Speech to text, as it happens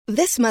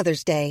This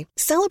Mother's Day,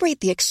 celebrate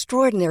the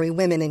extraordinary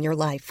women in your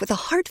life with a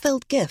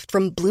heartfelt gift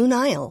from Blue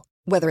Nile.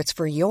 Whether it's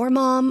for your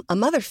mom, a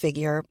mother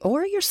figure,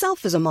 or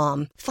yourself as a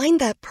mom, find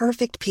that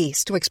perfect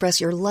piece to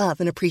express your love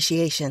and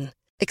appreciation.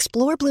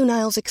 Explore Blue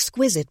Nile's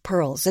exquisite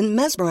pearls and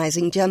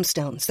mesmerizing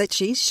gemstones that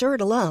she's sure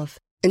to love.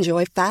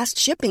 Enjoy fast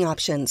shipping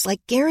options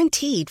like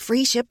guaranteed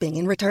free shipping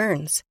and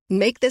returns.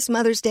 Make this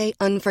Mother's Day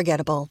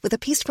unforgettable with a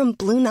piece from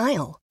Blue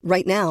Nile.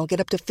 Right now, get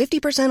up to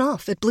 50%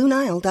 off at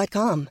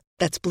BlueNile.com.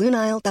 That's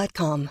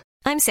BlueNile.com.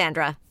 I'm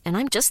Sandra, and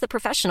I'm just the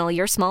professional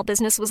your small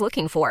business was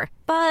looking for.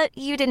 But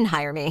you didn't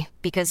hire me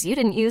because you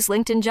didn't use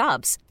LinkedIn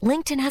Jobs.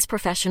 LinkedIn has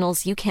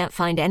professionals you can't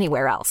find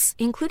anywhere else,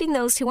 including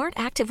those who aren't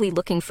actively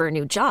looking for a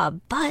new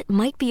job, but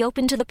might be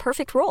open to the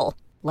perfect role,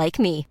 like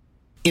me.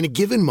 In a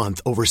given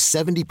month, over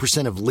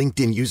 70% of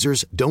LinkedIn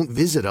users don't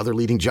visit other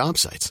leading job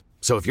sites.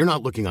 So if you're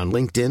not looking on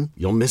LinkedIn,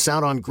 you'll miss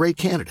out on great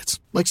candidates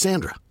like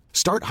Sandra.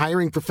 Start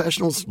hiring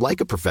professionals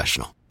like a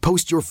professional.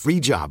 Post your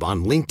free job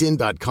on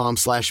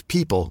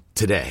linkedin.com/people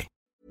today.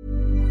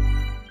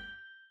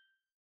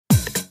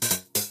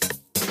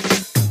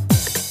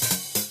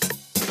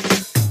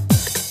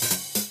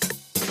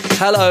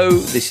 Hello,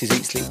 this is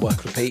Eat, Sleep,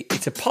 Work, Repeat.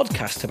 It's a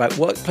podcast about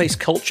workplace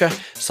culture,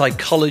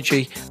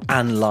 psychology,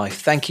 and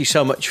life. Thank you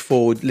so much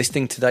for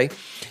listening today.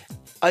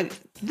 A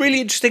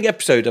really interesting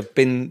episode I've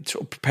been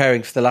sort of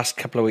preparing for the last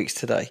couple of weeks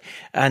today.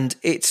 And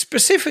it's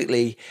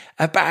specifically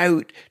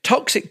about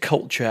toxic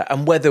culture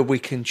and whether we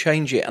can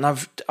change it. And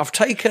I've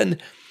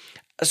taken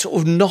a sort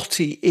of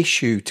knotty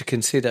issue to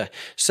consider.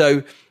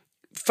 So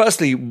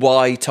firstly,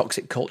 why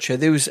toxic culture?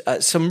 There was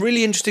some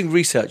really interesting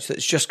research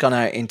that's just gone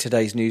out in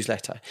today's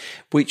newsletter,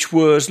 which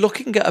was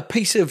looking at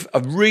a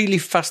really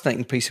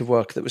fascinating piece of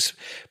work that was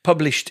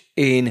published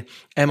in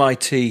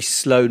MIT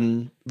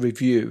Sloan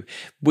Review,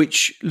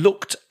 which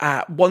looked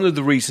at one of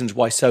the reasons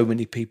why so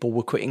many people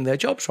were quitting their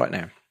jobs right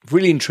now.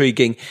 Really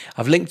intriguing.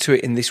 I've linked to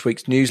it in this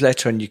week's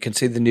newsletter, and you can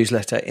see the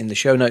newsletter in the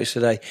show notes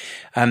today.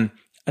 And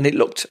it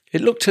looked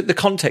at the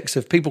context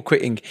of people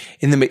quitting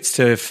in the midst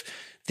of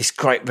this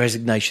great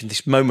resignation,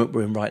 this moment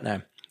we're in right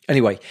now.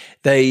 Anyway,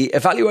 they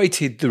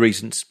evaluated the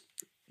reasons.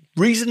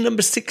 Reason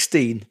number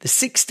 16, the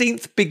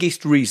 16th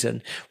biggest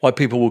reason why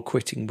people were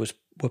quitting was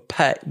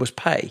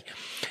pay.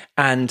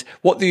 And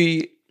what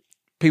the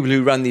people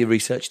who ran the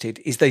research did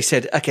is they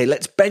said, okay,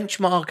 let's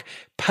benchmark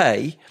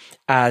pay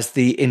as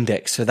the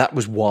index. So that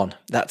was 1.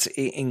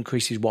 It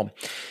increases 1.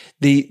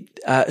 The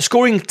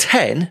scoring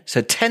 10,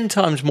 so 10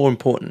 times more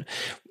important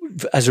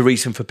as a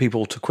reason for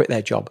people to quit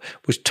their job,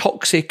 was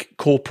toxic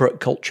corporate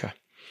culture.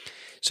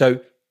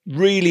 So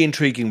really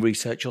intriguing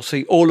research. You'll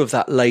see all of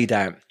that laid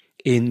out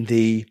in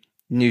the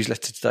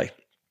newsletter today.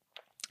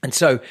 And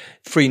so,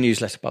 free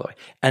newsletter, by the way.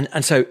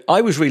 And so I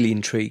was really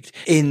intrigued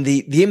in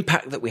the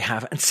impact that we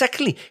have. And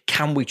secondly,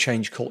 can we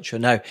change culture?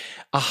 Now,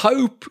 I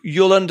hope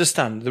you'll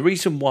understand the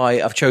reason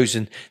why I've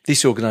chosen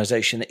this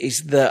organization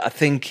is that I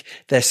think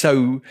they're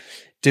so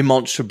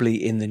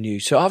demonstrably in the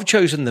news. So I've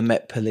chosen the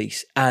Met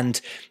Police, and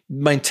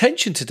my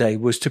intention today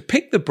was to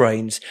pick the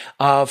brains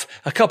of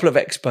a couple of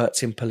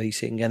experts in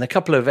policing and a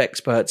couple of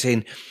experts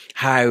in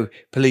how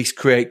police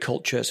create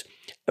cultures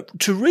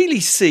to really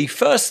see,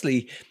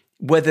 firstly,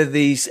 whether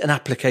there's an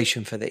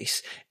application for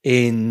this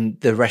in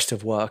the rest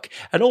of work,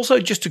 and also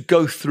just to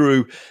go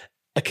through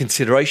a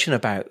consideration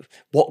about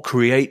what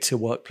creates a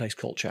workplace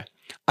culture.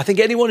 I think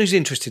anyone who's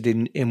interested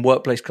in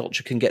workplace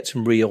culture can get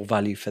some real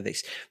value for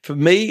this. For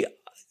me,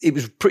 it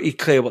was pretty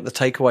clear what the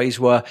takeaways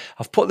were.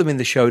 I've put them in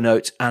the show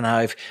notes, and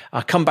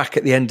I'll come back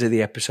at the end of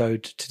the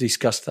episode to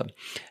discuss them.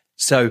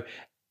 So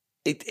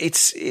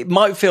it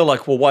might feel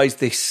like, well, why is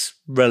this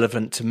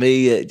relevant to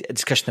me? A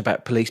discussion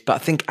about police, but I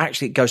think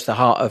actually it goes to the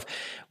heart of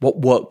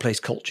what workplace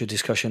culture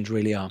discussions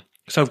really are.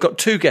 So I've got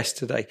 2 guests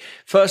today.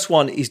 First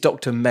one is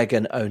Dr.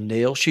 Megan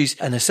O'Neill. She's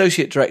an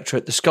associate director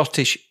at the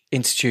Scottish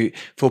Institute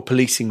for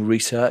Policing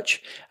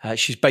Research.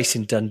 She's based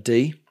in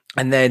Dundee.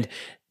 And then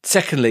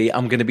secondly,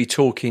 I'm going to be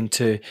talking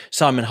to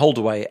Simon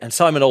Holdaway. And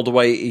Simon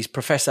Holdaway is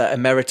Professor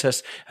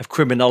Emeritus of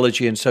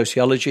Criminology and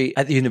Sociology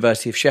at the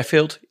University of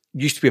Sheffield.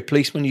 Used to be a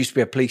policeman, used to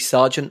be a police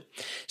sergeant.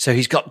 So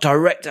he's got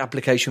direct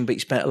application, but he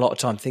spent a lot of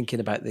time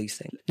thinking about these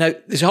things. Now,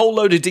 there's a whole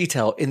load of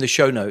detail in the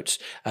show notes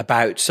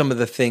about some of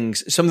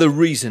the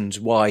reasons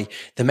why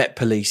the Met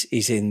Police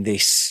is in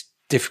this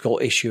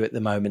difficult issue at the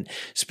moment.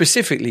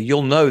 Specifically,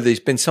 you'll know there's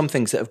been some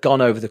things that have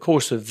gone over the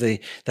course of the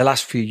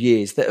last few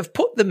years that have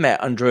put the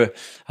Met under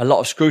a lot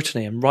of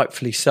scrutiny, and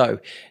rightfully so.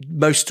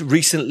 Most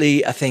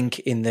recently, I think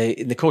in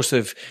the course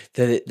of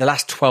the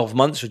last 12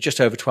 months, or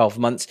just over 12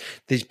 months,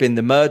 there's been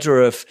the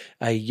murder of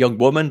a young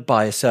woman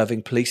by a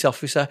serving police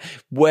officer.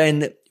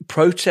 When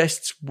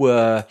protests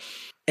were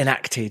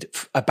enacted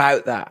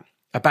about that,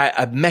 about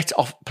a Met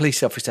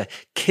police officer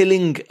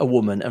killing a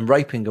woman and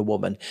raping a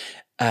woman,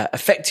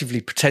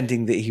 effectively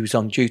pretending that he was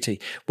on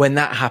duty. When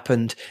that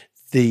happened,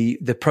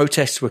 the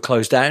protests were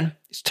closed down.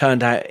 It's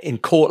turned out in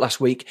court last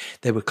week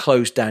they were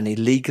closed down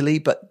illegally,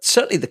 but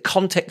certainly the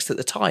context at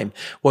the time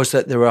was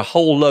that there were a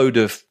whole load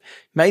of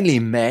mainly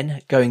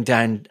men, going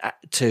down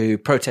to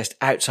protest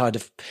outside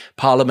of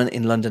Parliament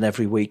in London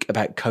every week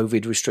about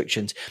COVID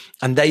restrictions.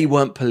 And they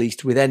weren't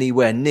policed with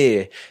anywhere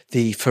near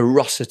the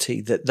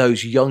ferocity that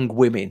those young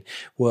women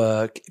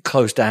were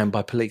closed down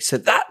by police. So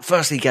that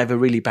firstly gave a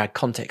really bad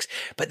context.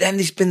 But then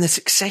there's been the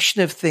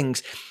succession of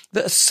things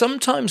that are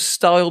sometimes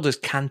styled as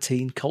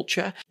canteen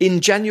culture.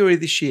 In January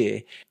this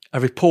year, a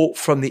report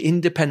from the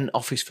Independent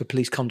Office for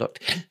Police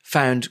Conduct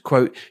found,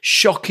 quote,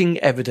 shocking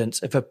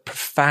evidence of a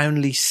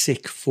profoundly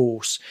sick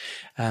force,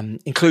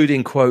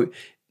 including, quote,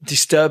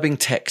 disturbing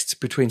texts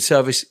between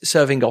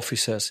serving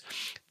officers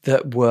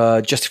that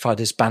were justified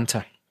as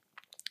banter.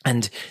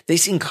 And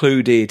this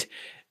included,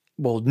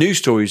 news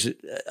stories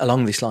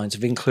along these lines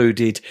have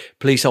included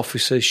police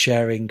officers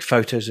sharing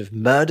photos of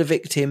murder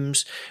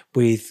victims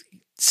with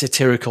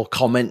satirical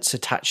comments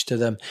attached to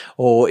them,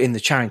 or in the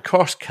Charing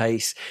Cross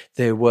case,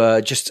 there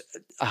were just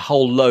a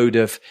whole load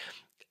of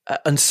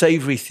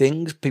unsavory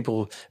things.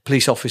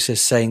 Police officers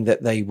saying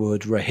that they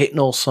would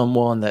rehypnol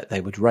someone, that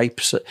they would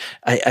rape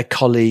a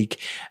colleague.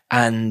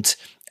 And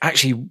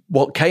actually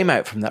what came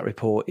out from that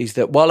report is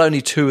that while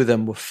only 2 of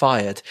them were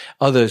fired,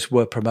 others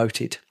were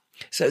promoted.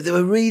 So there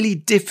were really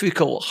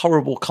difficult,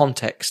 horrible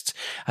contexts,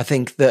 I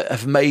think, that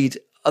have made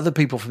other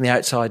people from the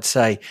outside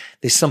say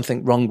there's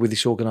something wrong with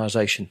this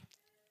organisation.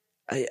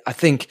 I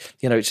think,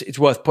 it's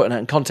worth putting out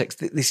in context.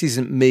 This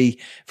isn't me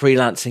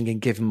freelancing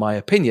and giving my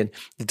opinion.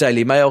 The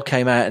Daily Mail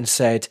came out and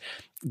said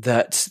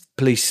that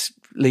police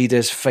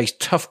leaders face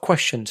tough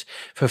questions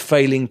for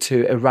failing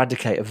to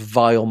eradicate a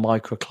vile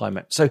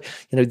microclimate. So,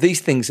 these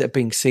things are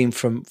being seen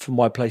from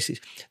wide places.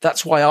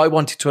 That's why I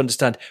wanted to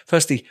understand,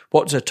 firstly,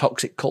 what does a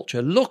toxic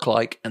culture look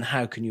like and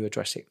how can you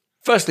address it?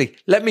 Firstly,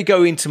 let me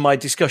go into my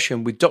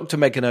discussion with Dr.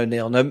 Megan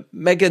O'Neill. Now,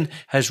 Megan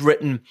has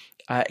written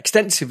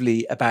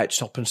extensively about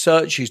stop and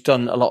search. She's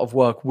done a lot of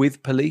work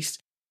with police.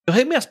 You'll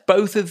hear me ask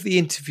both of the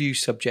interview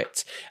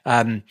subjects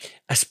a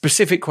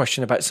specific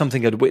question about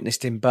something I'd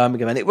witnessed in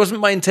Birmingham. And it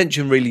wasn't my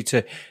intention really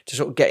to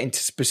sort of get into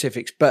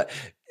specifics, but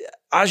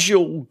as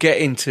you'll get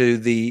into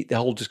the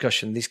whole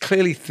discussion, there's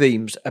clearly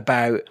themes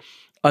about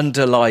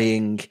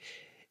underlying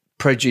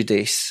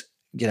prejudice,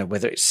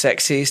 whether it's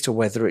sexist or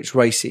whether it's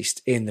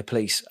racist in the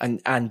police,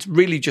 and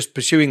really just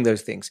pursuing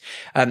those things.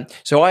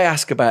 So I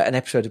ask about an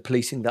episode of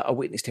policing that I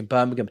witnessed in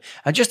Birmingham,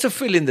 and just to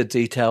fill in the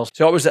details.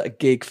 So I was at a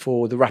gig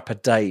for the rapper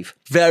Dave,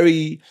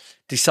 very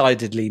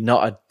decidedly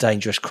not a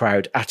dangerous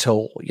crowd at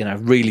all,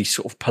 really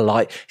sort of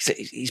polite.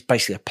 He's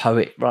basically a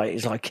poet, right?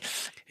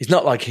 It's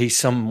not like he's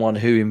someone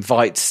who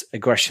invites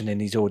aggression in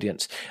his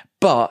audience.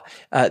 But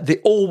the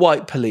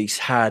all-white police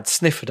had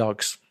sniffer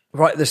dogs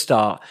right at the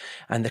start,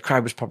 and the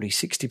crowd was probably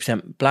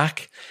 60%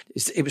 black.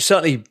 It was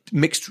certainly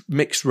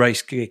mixed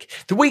race gig.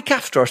 The week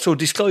after, I saw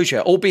Disclosure,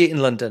 albeit in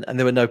London, and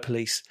there were no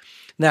police.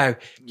 Now,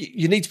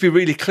 you need to be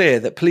really clear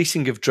that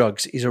policing of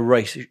drugs is a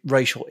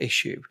racial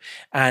issue.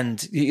 And,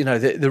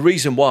 the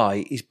reason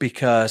why is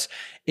because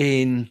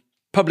in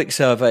public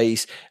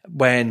surveys,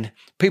 when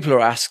people are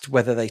asked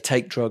whether they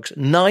take drugs,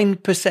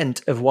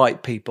 9% of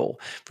white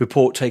people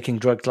report taking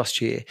drugs last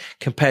year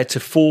compared to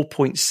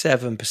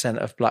 4.7%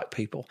 of black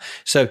people.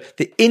 So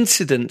the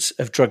incidence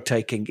of drug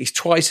taking is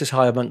twice as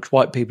high amongst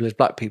white people as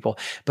black people,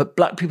 but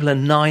black people are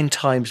 9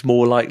 times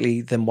more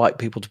likely than white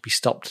people to be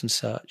stopped and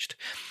searched.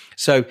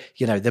 So,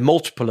 the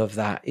multiple of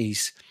that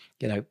is,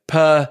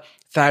 per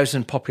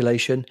 1,000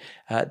 population,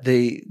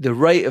 the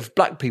rate of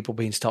black people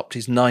being stopped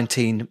is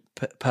 19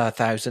 per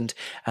 1,000,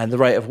 and the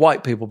rate of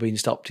white people being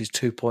stopped is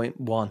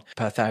 2.1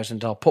 per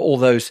 1,000. I'll put all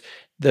those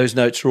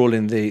notes are all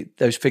in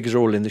those figures are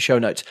all in the show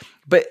notes.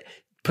 But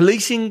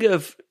policing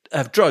of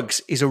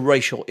drugs is a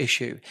racial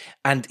issue,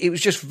 and it was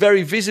just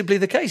very visibly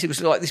the case. It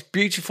was like this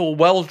beautiful,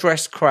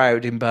 well-dressed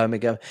crowd in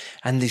Birmingham,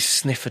 and these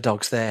sniffer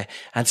dogs there,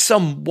 and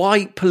some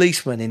white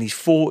policeman in his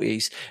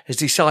 40s has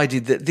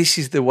decided that this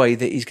is the way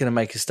that he's going to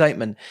make a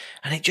statement,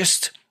 and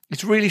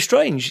it's really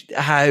strange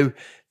how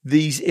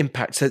these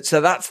impact.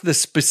 So that's the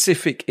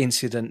specific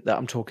incident that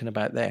I'm talking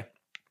about there.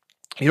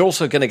 You're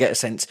also going to get a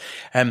sense.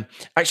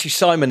 Actually,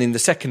 Simon, in the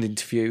second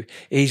interview,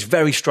 he's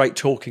very straight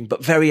talking,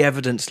 but very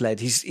evidence led.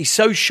 He's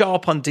so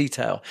sharp on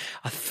detail.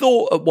 I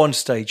thought at one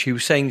stage he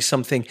was saying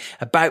something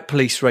about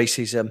police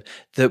racism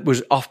that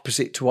was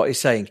opposite to what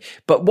he's saying.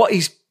 But what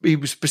he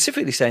was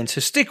specifically saying,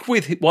 so stick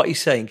with what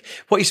he's saying.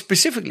 What he's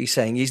specifically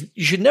saying is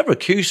you should never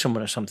accuse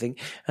someone of something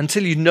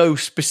until you know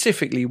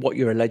specifically what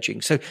you're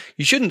alleging. So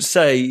you shouldn't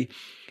say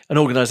an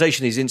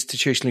organisation is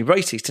institutionally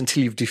racist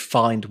until you've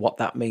defined what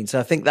that means.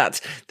 And I think that's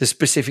the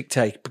specific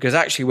take, because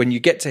actually when you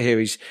get to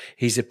hear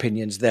his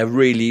opinions, they're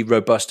really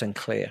robust and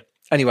clear.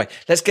 Anyway,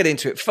 let's get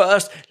into it.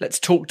 First, let's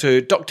talk to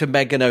Dr.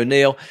 Megan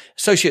O'Neill,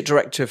 Associate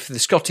Director for the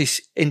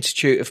Scottish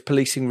Institute of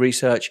Policing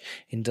Research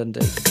in Dundee.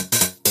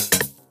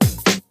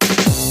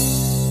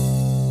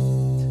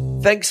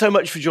 Thanks so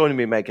much for joining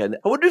me, Megan.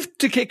 I wonder if,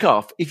 to kick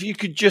off, if you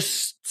could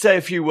just say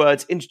a few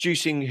words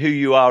introducing who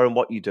you are and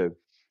what you do.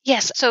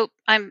 Yes, so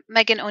I'm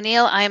Megan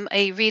O'Neill. I'm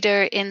a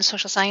reader in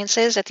social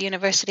sciences at the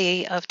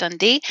University of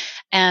Dundee,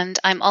 and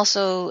I'm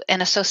also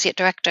an associate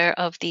director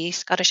of the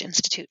Scottish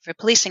Institute for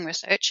Policing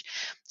Research.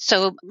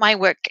 So my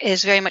work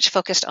is very much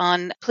focused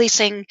on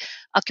policing,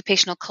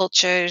 occupational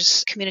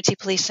cultures, community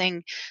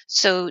policing.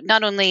 So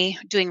not only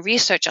doing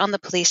research on the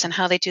police and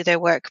how they do their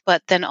work,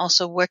 but then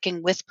also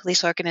working with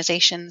police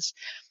organizations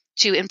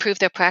to improve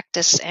their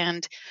practice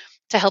and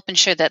to help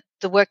ensure that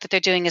the work that they're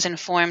doing is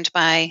informed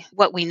by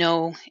what we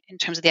know in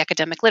terms of the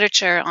academic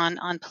literature on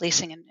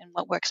policing and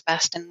what works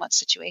best in what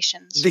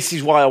situations. This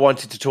is why I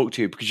wanted to talk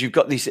to you, because you've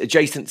got this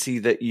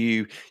adjacency that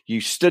you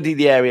study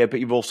the area, but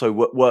you've also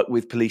worked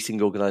with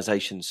policing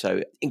organisations.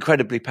 So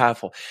incredibly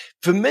powerful.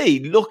 For me,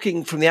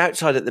 looking from the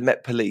outside at the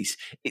Met Police,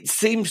 it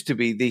seems to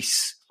be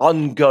this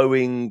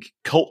ongoing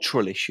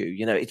cultural issue.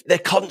 You know, they're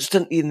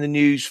constantly in the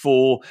news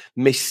for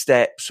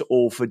missteps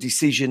or for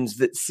decisions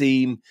that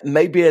seem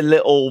maybe a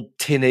little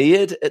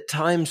tin-eared at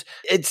times.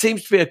 It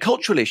seems to be a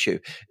cultural issue.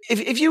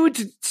 If you were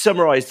to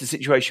summarise the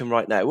situation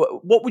right now,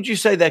 what would you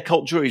say their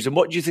culture is, and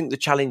what do you think the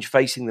challenge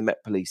facing the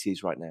Met Police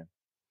is right now?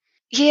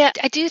 Yeah,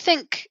 I do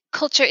think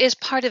culture is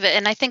part of it.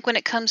 And I think when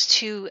it comes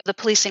to the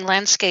policing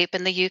landscape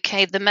in the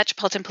UK, the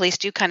Metropolitan Police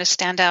do kind of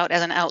stand out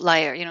as an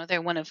outlier. You know,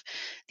 they're one of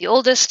the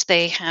oldest,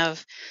 they have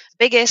the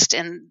biggest,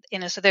 and, you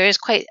know, so there is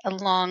quite a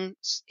long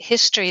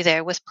history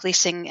there with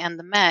policing and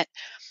the Met.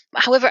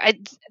 However,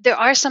 there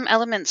are some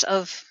elements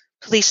of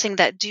policing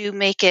that do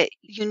make it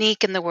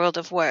unique in the world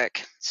of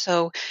work.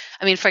 So,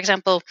 I mean, for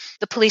example,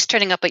 the police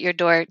turning up at your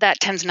door, that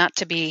tends not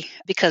to be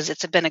because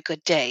it's been a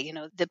good day. You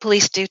know, the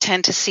police do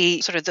tend to see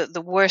sort of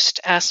the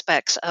worst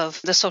aspects of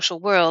the social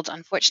world,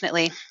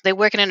 unfortunately. They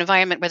work in an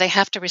environment where they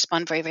have to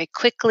respond very, very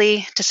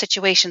quickly to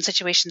situations.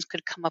 Situations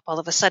could come up all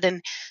of a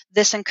sudden.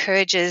 This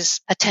encourages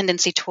a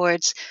tendency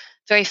towards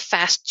very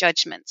fast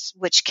judgments,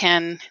 which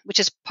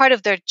is part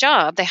of their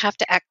job. They have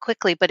to act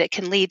quickly, but it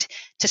can lead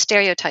to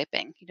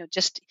stereotyping. You know,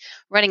 just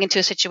running into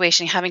a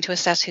situation, having to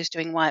assess who's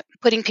doing what.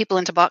 Putting people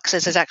into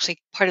boxes is actually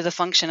part of the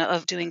function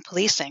of doing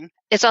policing.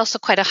 It's also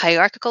quite a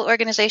hierarchical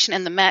organization,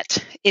 and the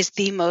Met is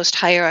the most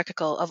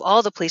hierarchical of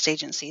all the police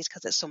agencies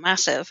because it's so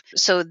massive.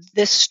 So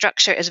this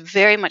structure is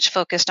very much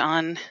focused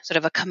on sort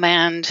of a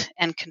command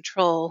and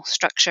control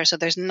structure. So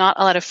there's not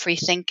a lot of free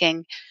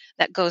thinking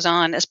that goes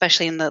on,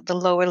 especially in the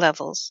lower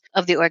levels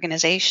of the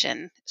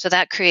organization. So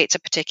that creates a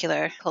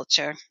particular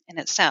culture in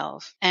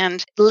itself.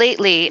 And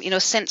lately, you know,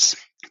 since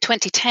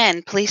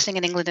 2010, policing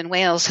in England and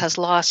Wales has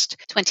lost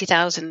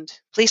 20,000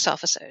 police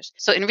officers.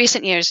 So in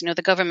recent years, you know,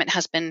 the government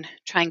has been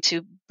trying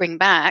to bring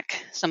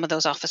back some of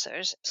those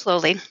officers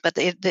slowly, but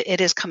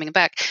it is coming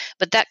back.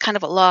 But that kind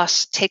of a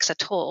loss takes a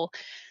toll.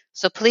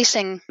 So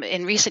policing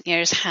in recent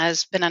years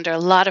has been under a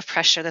lot of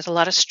pressure. There's a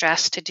lot of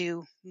stress to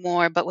do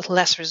more, but with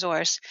less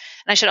resource.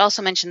 And I should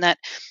also mention that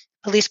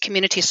police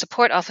community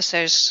support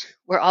officers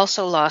were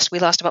also lost. We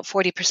lost about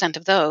 40%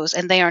 of those,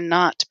 and they are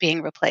not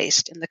being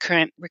replaced in the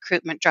current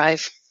recruitment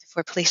drive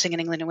for policing in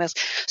England and Wales.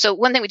 So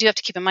one thing we do have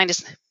to keep in mind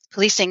is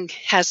policing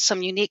has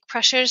some unique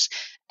pressures,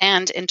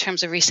 and in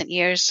terms of recent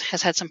years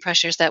has had some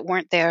pressures that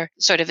weren't there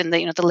sort of in the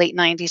late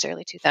 90s,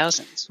 early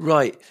 2000s.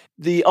 Right.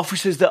 The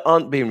officers that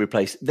aren't being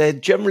replaced, they're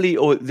generally,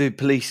 or the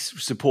police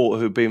support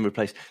who are being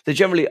replaced, they're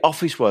generally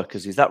office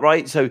workers. Is that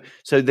right? So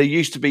there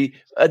used to be,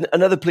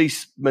 another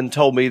policeman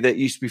told me that it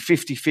used to be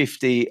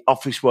 50-50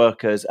 office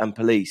workers and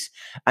police,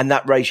 and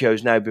that ratio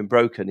has now been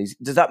broken.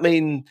 Does that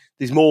mean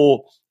there's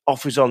more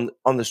officers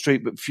on the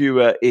street but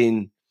fewer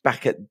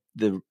back at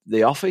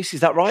the office?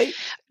 Is that right?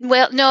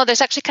 Well, no,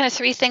 there's actually kind of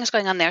three things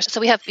going on there.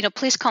 So we have,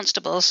 police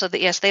constables, so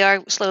that yes, they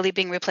are slowly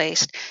being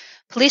replaced.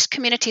 Police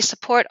community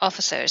support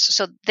officers,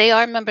 so they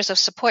are members of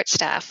support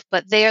staff,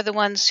 but they are the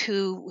ones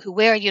who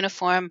wear a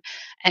uniform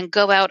and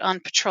go out on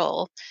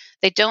patrol.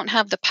 They don't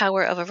have the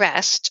power of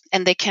arrest,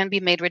 and they can be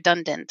made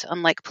redundant,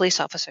 unlike police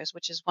officers,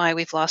 which is why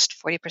we've lost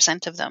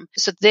 40% of them.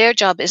 So their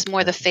job is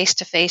more the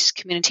face-to-face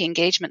community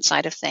engagement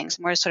side of things,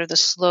 more sort of the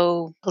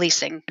slow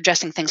policing,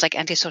 addressing things like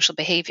antisocial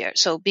behavior.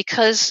 So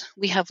because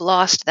we have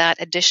lost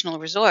that additional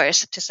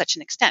resource to such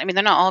an extent, I mean,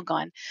 they're not all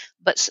gone,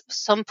 but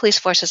some police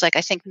forces, like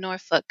I think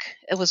Norfolk,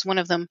 it was one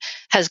of them,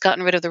 has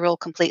gotten rid of the role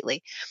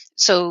completely.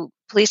 So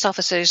police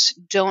officers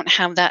don't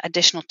have that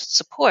additional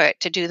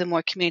support to do the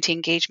more community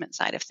engagement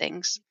side of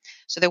things.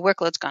 So their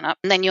workload's gone up.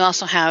 And then you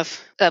also have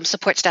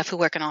support staff who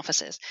work in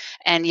offices.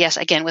 And yes,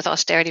 again, with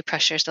austerity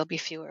pressures, there'll be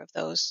fewer of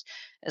those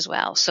as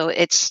well. So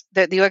it's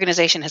the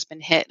organization has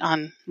been hit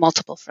on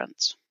multiple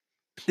fronts.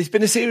 There's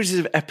been a series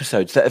of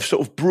episodes that have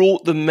sort of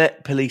brought the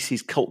Met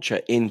Police's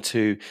culture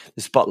into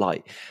the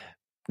spotlight.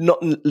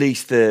 Not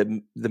least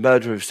the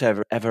murder of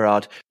Sarah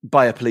Everard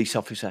by a police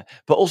officer,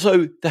 but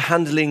also the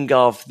handling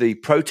of the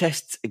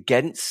protests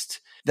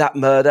against that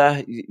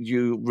murder.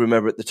 You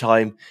remember at the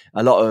time,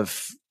 a lot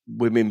of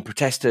women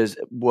protesters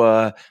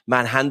were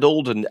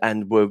manhandled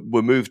and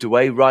were moved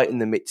away right in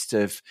the midst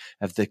of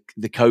the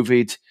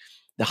COVID,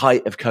 the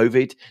height of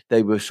COVID.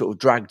 They were sort of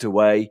dragged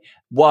away,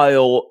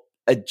 while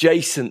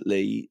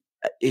adjacently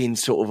in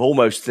sort of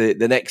almost the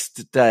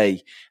next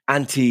day,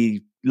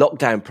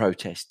 lockdown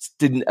protests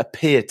didn't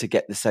appear to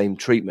get the same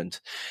treatment.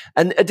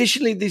 And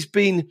additionally, there's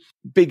been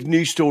big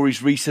news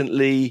stories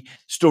recently,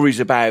 stories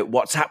about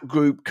WhatsApp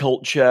group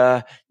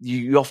culture.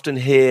 You often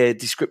hear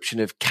description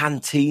of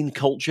canteen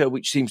culture,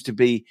 which seems to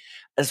be,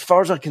 as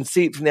far as I can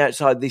see it from the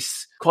outside,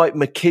 this quite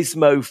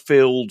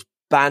machismo-filled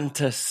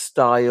banter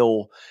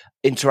style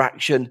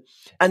interaction.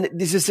 And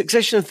there's a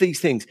succession of these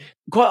things.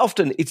 Quite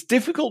often, it's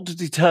difficult to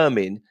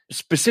determine,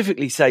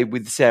 specifically, say,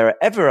 with Sarah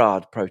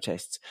Everard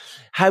protests,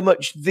 how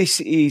much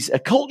this is a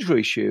cultural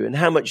issue and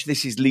how much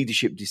this is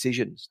leadership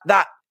decisions.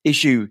 That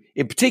issue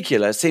in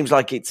particular seems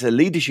like it's a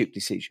leadership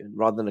decision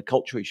rather than a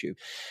cultural issue.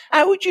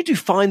 How would you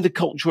define the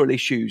cultural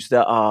issues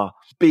that are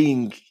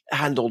being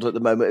handled at the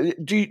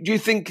moment? Do you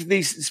think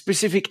these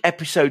specific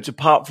episodes,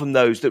 apart from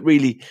those, that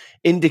really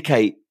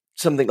indicate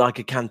something like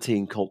a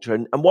canteen culture,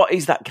 and what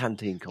is that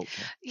canteen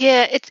culture?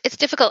 Yeah, it's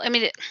difficult. I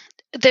mean,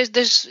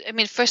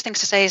 first things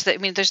to say is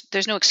that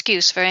there's no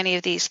excuse for any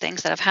of these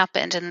things that have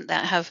happened and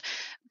that have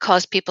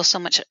caused people so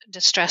much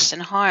distress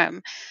and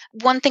harm.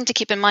 One thing to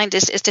keep in mind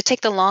is to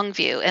take the long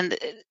view, and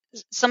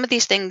some of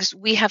these things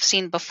we have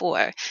seen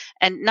before,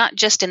 and not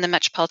just in the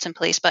Metropolitan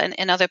Police, but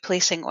in other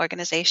policing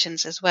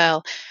organizations as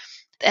well.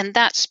 And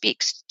that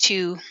speaks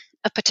to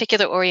a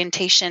particular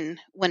orientation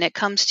when it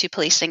comes to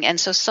policing, and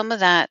so some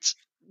of that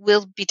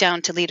will be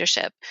down to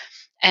leadership,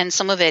 and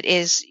some of it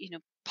is,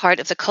 part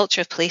of the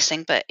culture of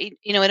policing. But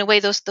in a way,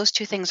 those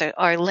two things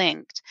are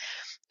linked.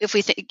 If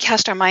we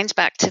cast our minds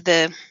back to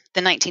the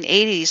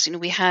 1980s,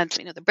 we had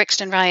the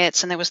Brixton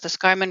riots, and there was the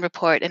Scarman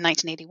report in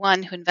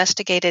 1981 who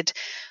investigated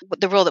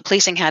the role that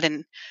policing had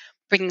in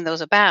bringing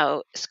those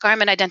about.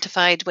 Scarman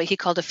identified what he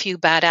called a few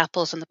bad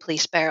apples in the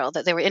police barrel,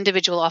 that there were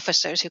individual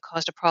officers who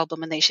caused a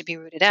problem and they should be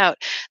rooted out.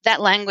 That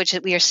language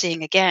that we are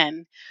seeing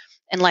again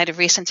in light of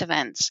recent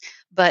events.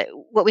 But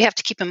what we have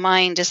to keep in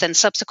mind is then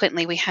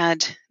subsequently we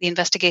had the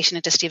investigation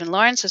into Stephen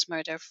Lawrence's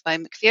murder by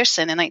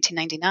McPherson in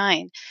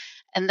 1999,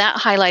 and that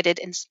highlighted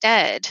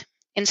instead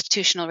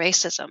institutional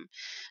racism.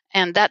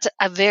 And that's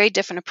a very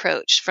different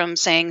approach from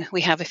saying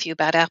we have a few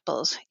bad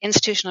apples.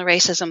 Institutional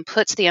racism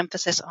puts the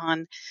emphasis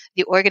on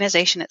the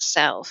organization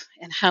itself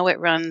and how it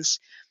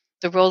runs,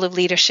 the role of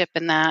leadership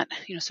in that,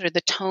 sort of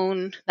the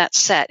tone that's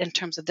set in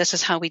terms of this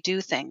is how we do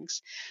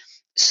things.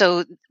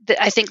 So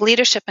I think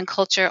leadership and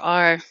culture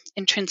are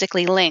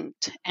intrinsically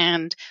linked,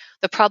 and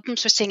the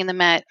problems we're seeing in the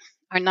Met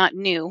are not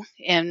new.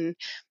 And,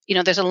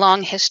 there's a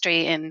long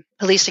history in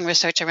policing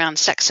research around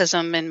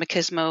sexism and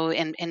machismo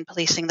in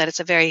policing, that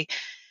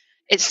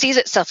it sees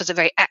itself as a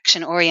very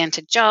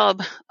action-oriented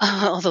job,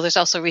 although there's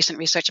also recent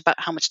research about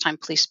how much time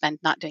police spend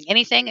not doing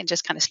anything and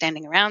just kind of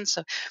standing around.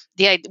 So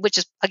which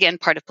is, again,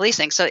 part of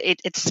policing. So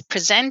it's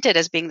presented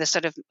as being this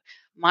sort of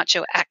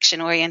macho,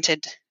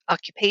 action-oriented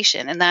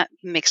occupation, and that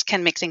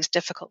can make things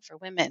difficult for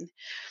women.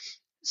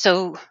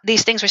 So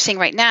these things we're seeing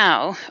right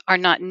now are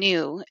not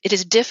new. It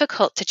is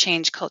difficult to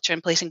change culture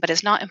in policing, but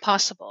it's not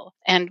impossible.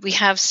 And we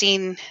have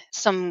seen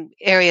some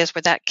areas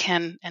where that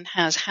can and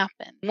has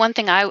happened. One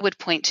thing I would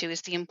point to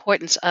is the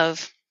importance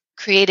of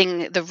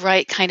creating the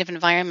right kind of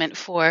environment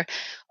for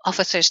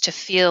officers to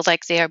feel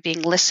like they are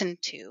being listened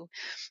to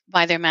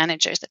by their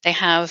managers, that they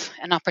have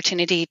an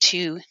opportunity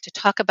to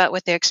talk about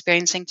what they're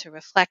experiencing, to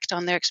reflect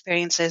on their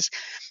experiences,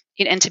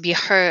 and to be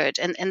heard.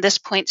 And this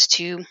points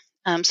to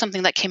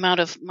something that came out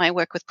of my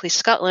work with Police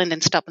Scotland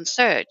and Stop and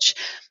Search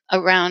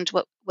around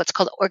what's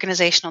called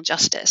organizational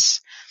justice.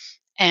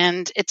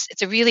 And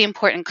it's a really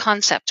important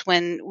concept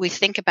when we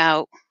think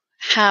about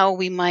how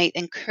we might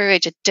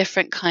encourage a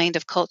different kind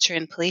of culture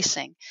in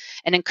policing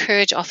and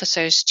encourage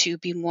officers to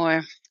be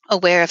more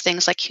aware of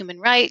things like human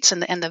rights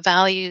and the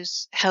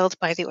values held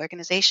by the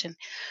organization.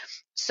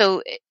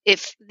 So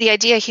if the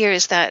idea here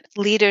is that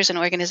leaders and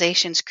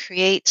organizations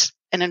create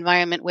an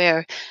environment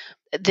where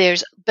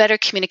there's better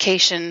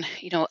communication,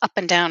 up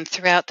and down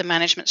throughout the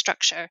management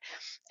structure,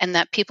 and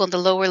that people in the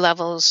lower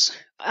levels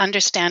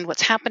understand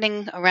what's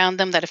happening around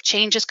them, that if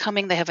change is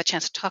coming, they have a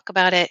chance to talk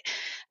about it,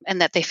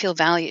 and that they feel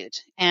valued.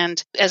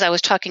 And as I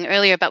was talking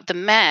earlier about the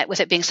Met,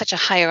 with it being such a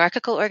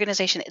hierarchical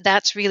organization,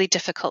 that's really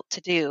difficult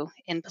to do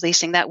in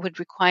policing. That would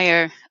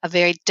require a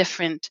very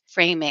different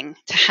framing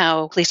to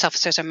how police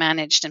officers are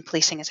managed and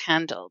policing is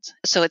handled.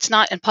 So it's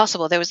not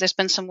impossible. There's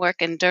been some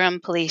work in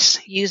Durham Police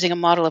using a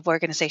model of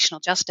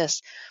organizational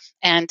justice,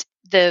 and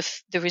the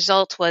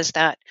result was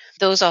that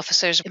those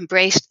officers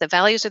embraced the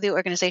values of the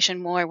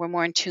organization more, were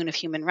more in tune of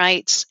human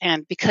rights,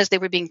 and because they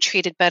were being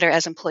treated better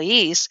as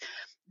employees,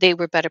 they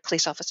were better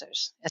police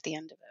officers at the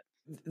end of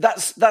it.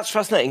 That's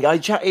fascinating. I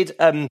chatted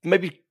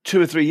maybe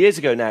 2 or 3 years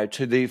ago now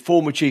to the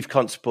former Chief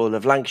Constable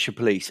of Lancashire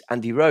Police,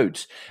 Andy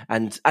Rhodes,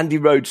 and Andy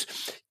Rhodes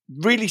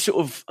really sort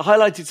of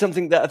highlighted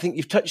something that I think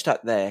you've touched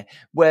at there,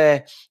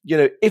 where,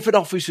 if an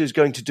officer is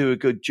going to do a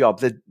good job,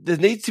 there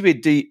needs to be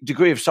a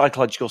degree of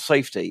psychological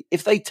safety.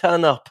 If they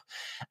turn up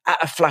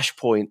at a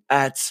flashpoint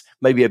at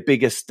maybe a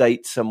big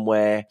estate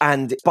somewhere,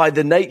 and by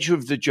the nature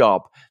of the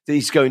job,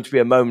 there's going to be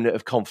a moment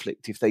of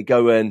conflict if they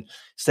go and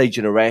stage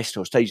an arrest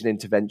or stage an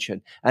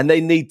intervention. And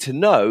they need to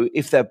know,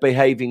 if they're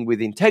behaving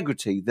with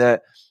integrity,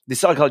 that the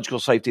psychological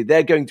safety,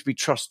 they're going to be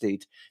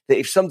trusted, that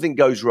if something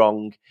goes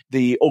wrong,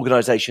 the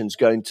organization's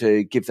going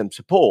to give them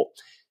support.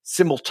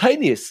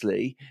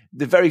 Simultaneously,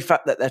 the very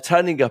fact that they're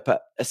turning up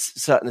at a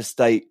certain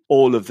estate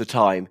all of the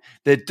time,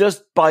 there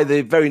does, by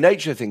the very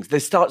nature of things, there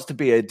starts to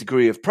be a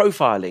degree of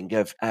profiling,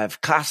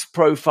 of class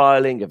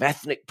profiling, of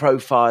ethnic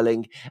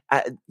profiling.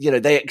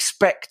 They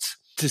expect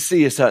to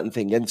see a certain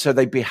thing, and so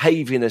they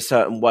behave in a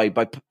certain way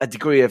by a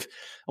degree of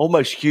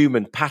almost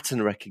human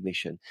pattern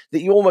recognition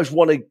that you almost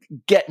want to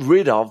get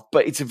rid of,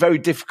 but it's a very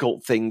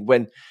difficult thing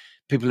when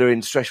people are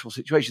in stressful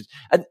situations.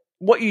 And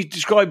what you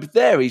described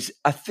there is,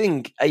 I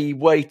think, a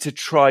way to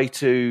try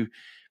to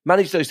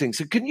manage those things.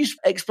 So can you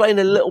explain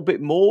a little bit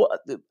more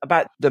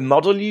about the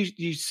model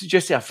you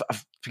suggested?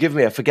 Forgive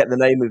me, I forget the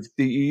name that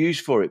you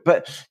use for it.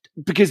 But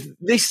because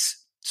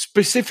this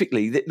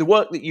specifically, the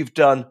work that you've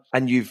done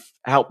and you've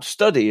helped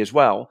study as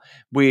well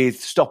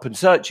with Stop and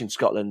Search in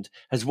Scotland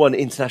has won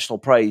international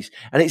praise.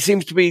 And it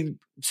seems to be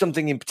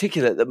something in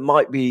particular that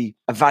might be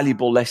a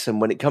valuable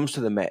lesson when it comes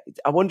to the Met.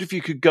 I wonder if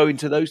you could go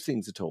into those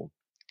things at all.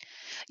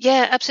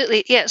 Yeah,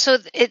 absolutely. Yeah, so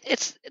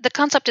it's the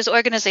concept is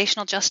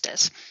organizational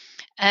justice.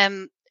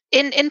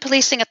 In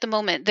policing at the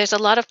moment, there's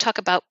a lot of talk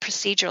about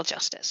procedural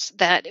justice.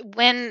 That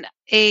when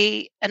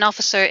an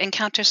officer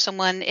encounters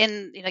someone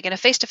in a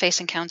face-to-face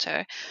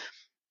encounter,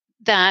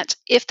 that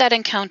if that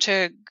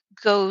encounter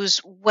goes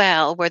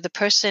well, where the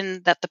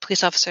person that the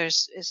police officer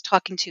is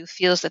talking to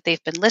feels that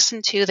they've been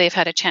listened to, they've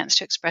had a chance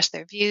to express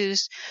their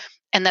views,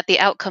 and that the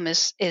outcome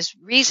is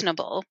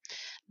reasonable,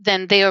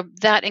 then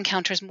that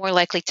encounter is more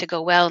likely to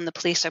go well, and the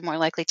police are more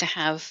likely to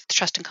have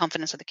trust and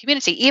confidence of the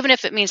community, even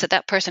if it means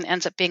that person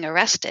ends up being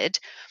arrested.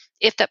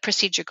 If that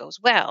procedure goes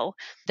well,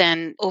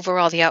 then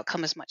overall the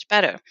outcome is much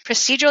better.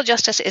 Procedural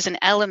justice is an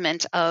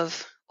element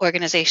of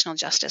organizational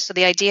justice. So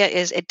the idea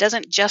is it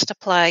doesn't just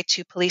apply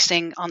to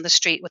policing on the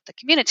street with the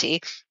community,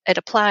 it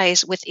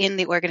applies within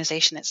the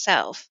organization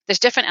itself. There's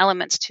different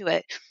elements to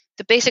it.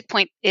 The basic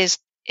point is,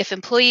 if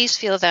employees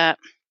feel that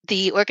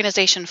the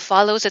organization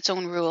follows its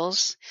own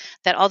rules,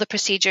 that all the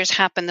procedures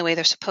happen the way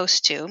they're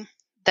supposed to,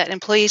 that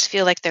employees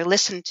feel like they're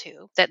listened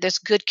to, that there's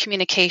good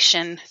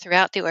communication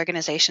throughout the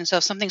organization. So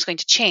if something's going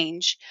to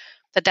change,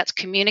 that's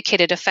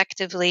communicated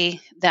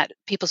effectively, that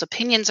people's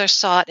opinions are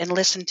sought and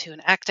listened to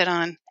and acted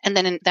on, and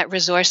then that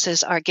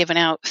resources are given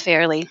out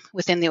fairly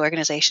within the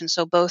organization.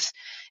 So both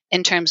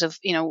in terms of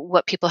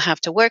what people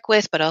have to work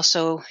with, but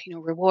also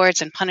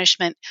rewards and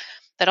punishment,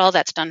 that all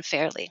that's done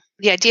fairly.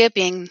 The idea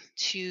being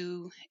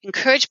to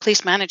encourage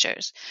police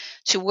managers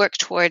to work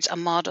towards a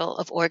model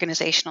of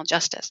organizational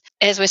justice.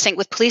 As I was saying,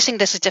 with policing,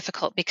 this is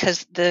difficult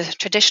because the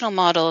traditional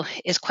model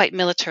is quite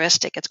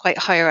militaristic. It's quite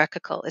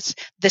hierarchical.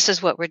 This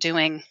is what we're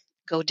doing,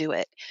 go do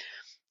it.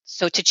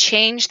 So to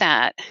change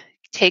that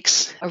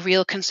takes a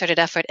real concerted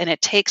effort, and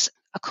it takes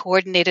a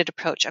coordinated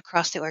approach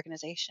across the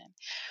organization.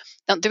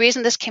 Now, the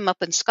reason this came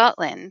up in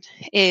Scotland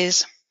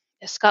is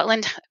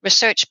Scotland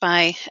research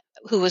by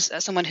who was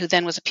someone who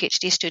then was a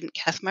PhD student,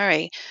 Kath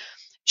Murray,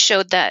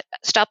 showed that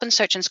Stop and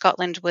Search in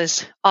Scotland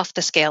was off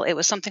the scale. It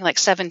was something like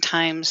 7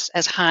 times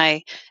as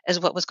high as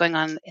what was going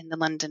on in the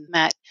London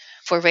Met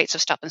for rates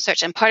of Stop and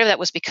Search. And part of that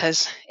was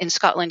because in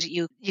Scotland,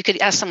 you could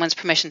ask someone's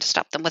permission to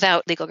stop them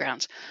without legal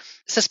grounds.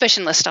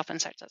 Suspicionless Stop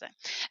and Search.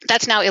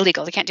 That's now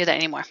illegal. They can't do that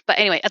anymore. But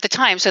anyway, at the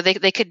time, so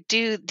they could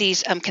do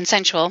these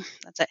consensual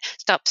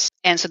stops.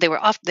 And so there were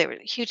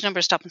a huge number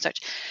of Stop and Search.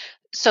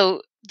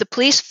 So the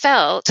police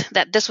felt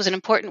that this was an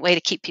important way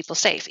to keep people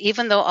safe,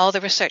 even though all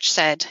the research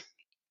said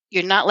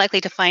you're not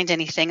likely to find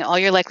anything. All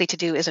you're likely to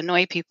do is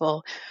annoy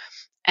people,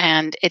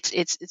 and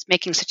it's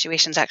making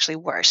situations actually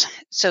worse.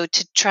 So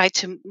to try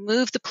to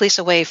move the police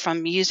away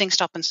from using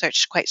Stop and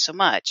Search quite so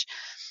much,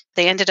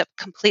 they ended up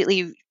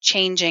completely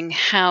changing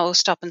how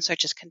Stop and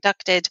Search is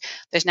conducted.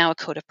 There's now a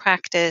code of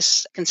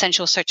practice.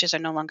 Consensual searches are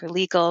no longer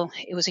legal.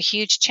 It was a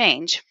huge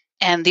change.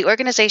 And the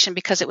organization,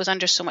 because it was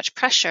under so much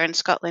pressure in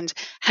Scotland,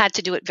 had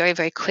to do it very,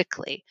 very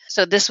quickly.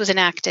 So this was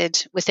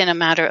enacted within a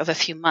matter of a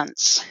few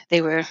months.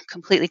 They were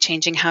completely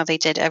changing how they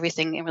did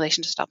everything in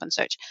relation to Stop and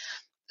Search.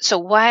 So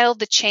while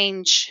the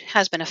change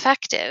has been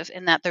effective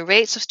in that the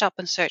rates of Stop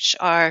and Search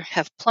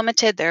have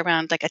plummeted, they're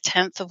around like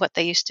 1/10 of what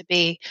they used to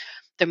be.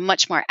 They're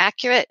much more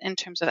accurate in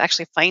terms of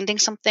actually finding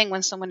something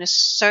when someone is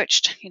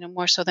searched,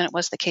 more so than it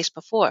was the case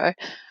before.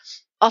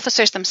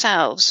 Officers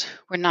themselves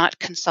were not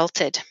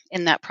consulted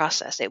in that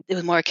process. It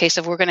was more a case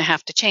of, we're going to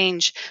have to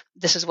change.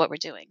 This is what we're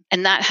doing.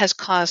 And that has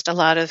caused a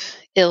lot of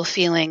ill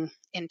feeling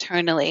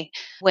internally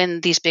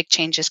when these big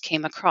changes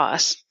came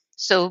across.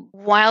 So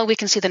while we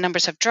can see the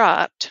numbers have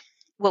dropped,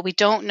 what we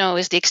don't know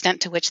is the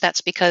extent to which that's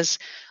because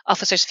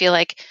officers feel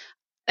like,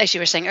 as you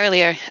were saying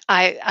earlier,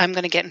 I'm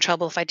going to get in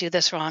trouble if I do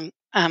this wrong.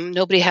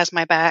 Nobody has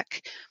my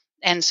back.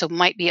 And so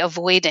might be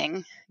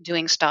avoiding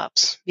doing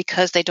stops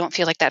because they don't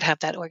feel like have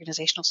that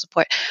organizational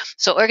support.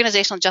 So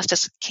organizational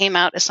justice came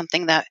out as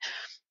something that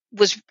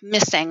was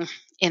missing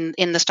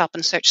in the Stop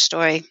and Search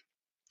story.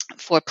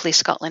 for Police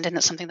Scotland, and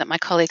it's something that my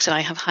colleagues and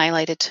I have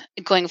highlighted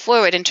going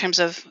forward in terms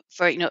of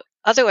for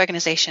other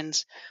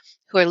organizations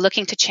who are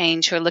looking to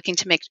change, who are looking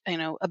to make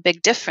a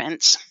big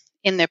difference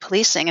in their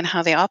policing and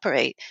how they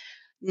operate,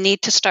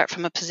 need to start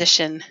from a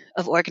position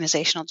of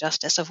organizational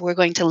justice, of we're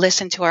going to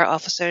listen to our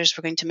officers,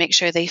 we're going to make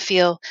sure they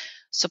feel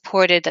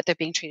supported, that they're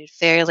being treated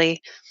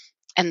fairly,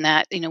 and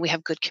that we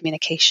have good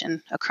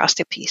communication across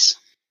the piece.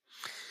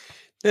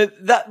 Now,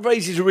 that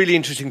raises a really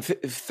interesting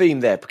theme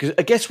there, because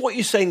I guess what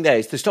you're saying there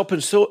is the stop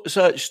and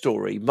search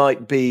story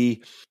might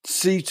be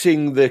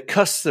suiting the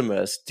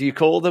customers. Do you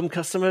call them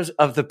customers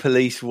of the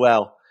police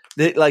well?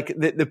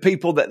 The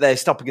people that they're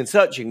stopping and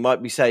searching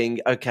might be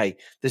saying, okay,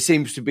 there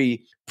seems to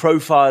be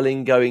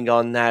profiling going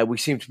on now. We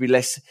seem to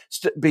be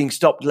being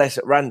stopped less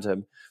at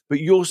random. But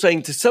you're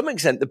saying to some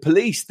extent the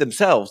police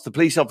themselves, the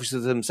police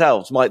officers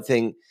themselves might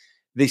think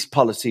this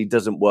policy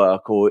doesn't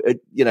work, or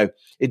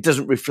it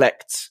doesn't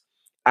reflect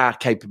our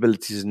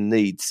capabilities and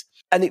needs.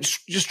 And it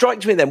just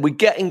strikes me then we're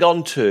getting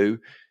onto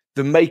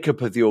the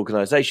makeup of the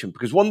organisation,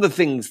 because one of the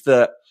things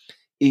that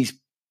is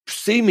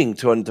seeming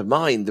to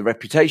undermine the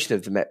reputation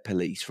of the Met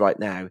Police right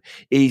now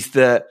is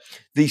that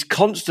these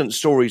constant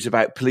stories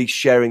about police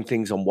sharing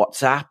things on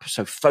WhatsApp,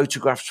 so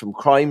photographs from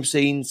crime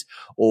scenes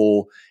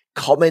or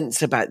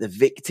comments about the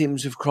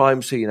victims of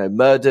crime, so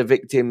murder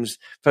victims,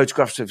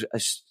 photographs are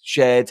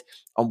shared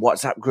on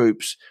WhatsApp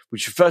groups,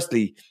 which are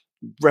firstly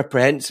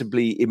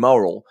reprehensibly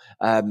immoral,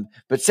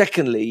 but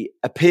secondly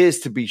appears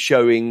to be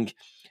showing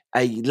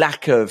a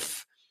lack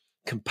of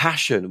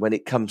compassion when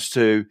it comes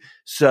to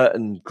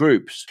certain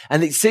groups.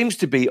 And it seems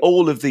to be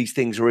all of these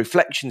things are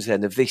reflections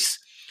then of this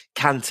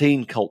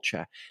canteen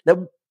culture.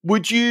 Now,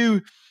 would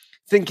you,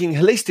 thinking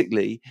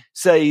holistically,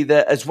 say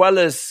that as well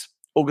as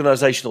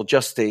organizational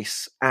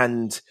justice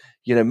and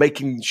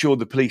making sure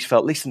the police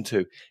felt listened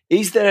to,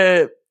 is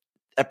there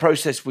a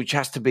process which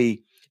has to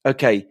be,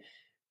 okay,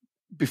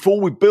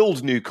 before we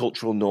build new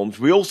cultural norms,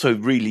 we also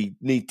really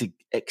need to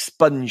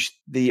expunge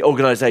the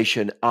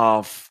organisation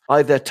of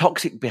either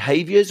toxic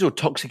behaviours or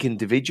toxic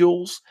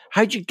individuals?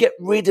 How do you get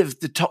rid of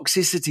the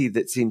toxicity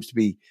that seems to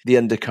be the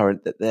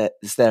undercurrent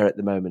that's there at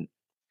the moment?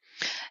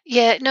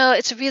 Yeah, no,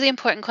 it's a really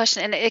important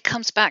question. And it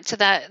comes back to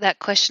that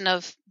question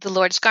of the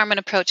Lord Scarman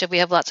approach of we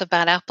have lots of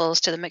bad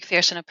apples to the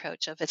McPherson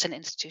approach of it's an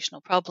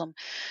institutional problem.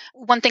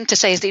 One thing to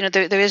say is that,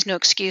 there is no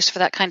excuse for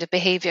that kind of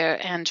behaviour.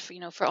 And,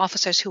 for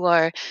officers who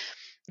are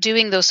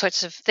doing those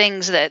sorts of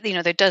things, that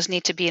there does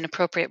need to be an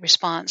appropriate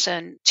response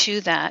and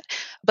to that,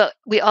 but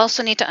we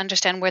also need to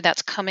understand where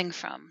that's coming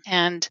from.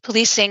 And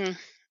policing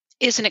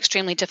is an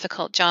extremely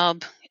difficult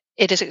job.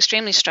 It is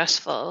extremely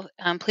stressful.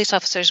 Police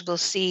officers will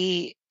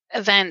see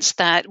events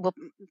that will,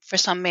 for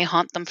some, may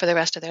haunt them for the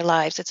rest of their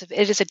lives. It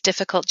is a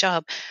difficult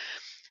job.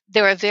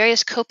 There are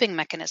various coping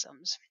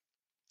mechanisms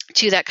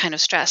to that kind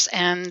of stress,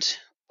 and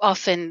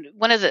often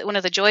one of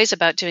the joys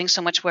about doing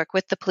so much work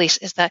with the police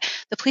is that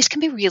the police can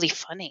be really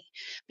funny,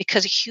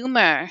 because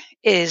humor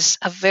is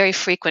a very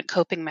frequent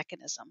coping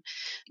mechanism.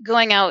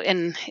 Going out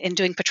and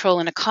doing patrol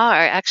in a car,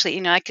 actually,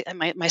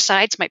 my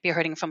sides might be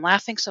hurting from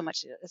laughing so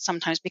much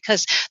sometimes,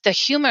 because the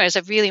humor is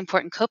a really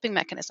important coping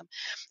mechanism.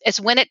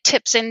 It's when it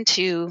tips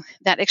into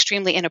that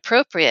extremely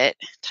inappropriate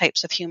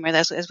types of humor,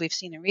 as we've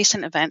seen in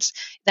recent events,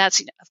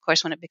 that's, of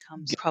course, when it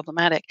becomes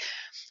problematic.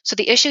 So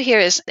the issue here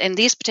is, in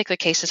these particular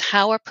cases,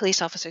 how are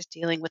police officers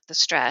dealing with the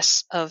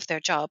stress of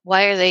their job?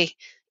 Why are they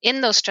in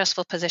those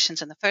stressful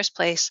positions in the first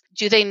place?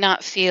 Do they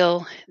not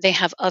feel they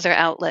have other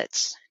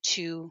outlets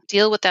to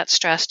deal with that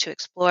stress, to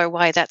explore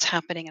why that's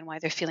happening and why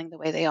they're feeling the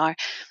way they are?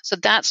 So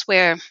that's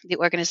where the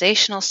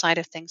organizational side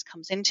of things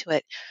comes into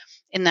it,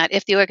 in that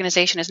if the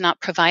organization is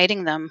not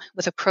providing them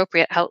with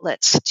appropriate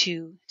outlets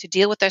to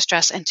deal with their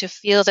stress and to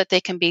feel that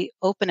they can be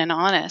open and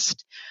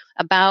honest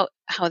about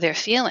how they're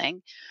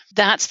feeling,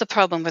 that's the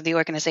problem with the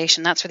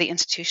organization. That's where the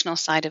institutional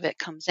side of it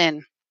comes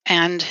in.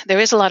 And there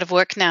is a lot of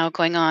work now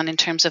going on in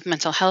terms of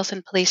mental health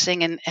and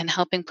policing, and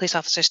helping police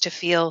officers to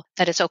feel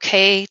that it's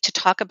okay to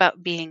talk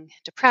about being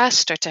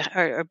depressed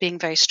or being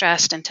very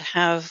stressed, and to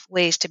have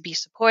ways to be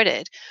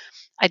supported.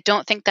 I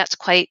don't think that's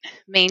quite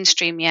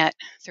mainstream yet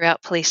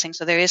throughout policing.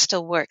 So there is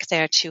still work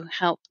there to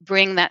help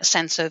bring that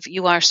sense of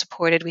you are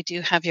supported, we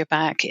do have your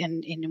back,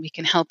 and we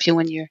can help you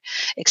when you're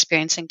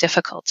experiencing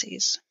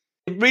difficulties.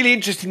 Really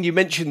interesting. You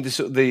mentioned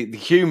the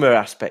humour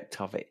aspect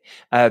of it,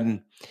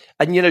 and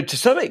to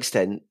some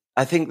extent,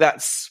 I think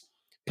that's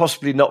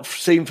possibly not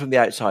seen from the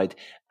outside.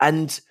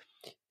 And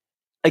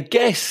I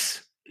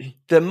guess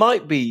there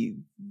might be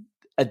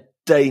a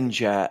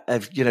danger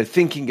of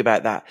thinking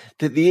about that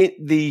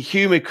the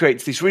humour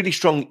creates this really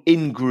strong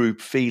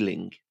in-group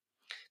feeling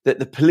that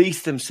the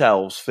police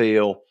themselves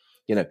feel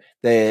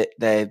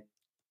they're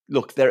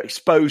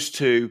exposed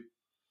to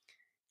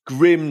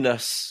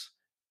grimness,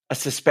 I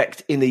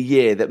suspect, in a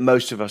year that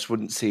most of us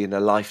wouldn't see in a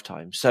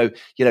lifetime. So,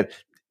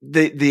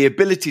 the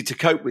ability to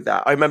cope with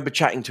that. I remember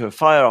chatting to a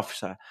fire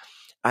officer,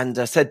 and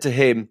I said to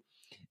him,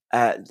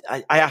 I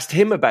asked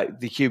him about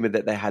the humour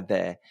that they had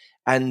there.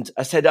 And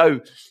I said, "Oh,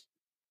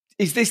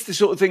 is this the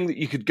sort of thing that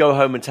you could go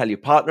home and tell your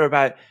partner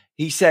about?"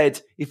 He said,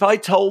 if I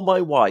told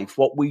my wife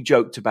what we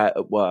joked about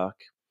at work,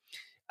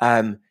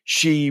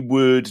 she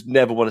would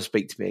never want to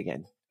speak to me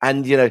again.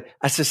 And,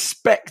 I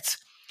suspect,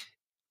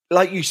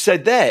 like you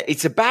said there,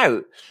 it's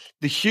about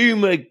the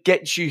humor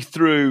gets you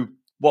through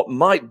what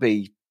might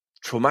be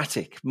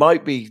traumatic,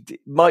 might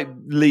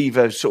leave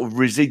a sort of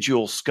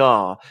residual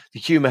scar. The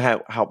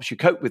humor helps you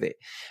cope with it.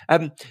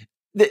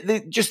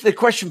 Just the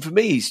question for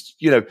me is,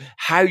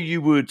 how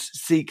you would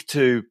seek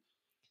to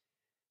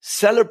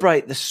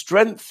celebrate the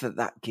strength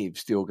that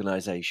gives the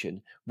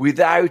organization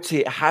without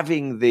it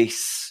having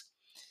this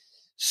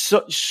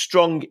such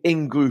strong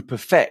in-group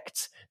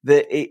effect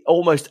that it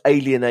almost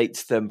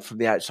alienates them from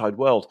the outside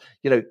world.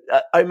 I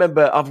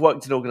remember I've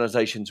worked in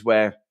organizations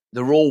where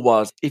the rule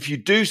was, if you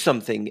do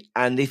something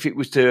and if it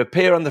was to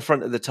appear on the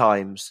front of the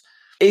Times,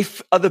 if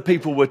other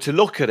people were to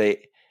look at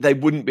it, they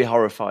wouldn't be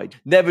horrified.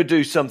 Never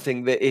do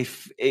something that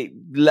if it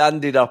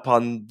landed up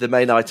on the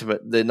main item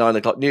at the 9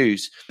 o'clock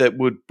news, that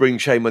would bring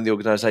shame on the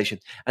organization.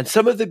 And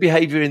some of the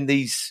behavior in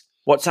these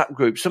WhatsApp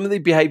groups, some of the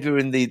behavior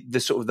in the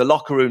sort of the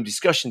locker room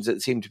discussions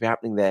that seem to be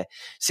happening there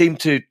seem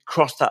to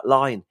cross that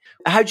line.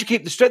 How do you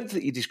keep the strength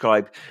that you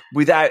describe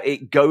without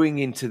it going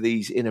into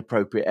these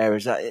inappropriate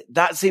areas?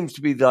 That seems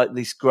to be like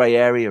this grey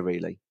area,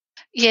 really.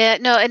 Yeah,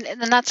 no,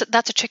 and that's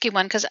a tricky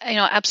one because,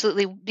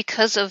 absolutely,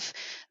 because of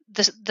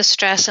the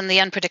stress and the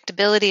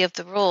unpredictability of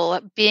the role,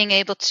 being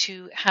able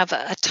to have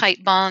a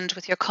tight bond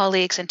with your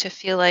colleagues and to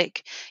feel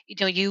like,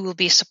 you will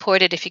be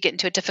supported if you get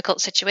into a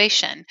difficult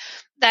situation.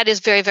 That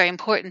is very, very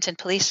important in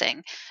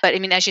policing. But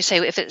as you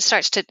say, if it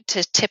starts to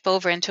tip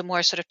over into a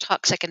more sort of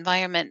toxic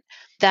environment,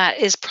 that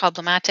is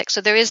problematic. So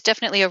there is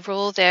definitely a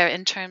role there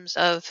in terms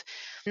of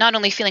not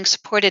only feeling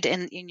supported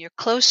in your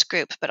close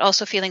group, but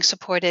also feeling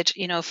supported,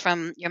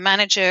 from your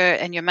manager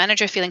and your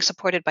manager feeling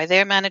supported by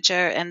their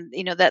manager. And,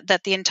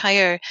 that the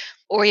entire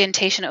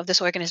orientation of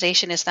this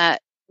organization is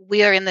that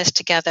we are in this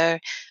together.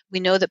 We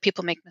know that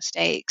people make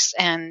mistakes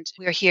and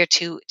we're here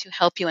to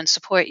help you and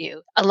support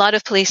you. A lot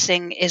of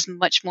policing is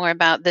much more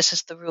about this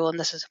is the rule and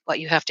this is what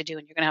you have to do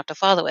and you're going to have to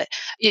follow it.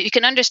 You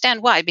can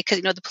understand why, because,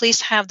 the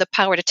police have the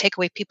power to take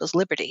away people's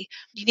liberty.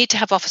 You need to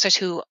have officers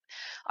who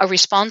are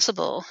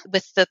responsible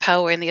with the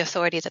power and the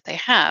authority that they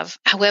have.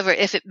 However,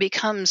 if it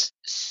becomes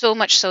so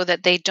much so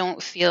that they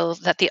don't feel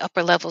that the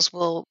upper levels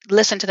will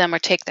listen to them or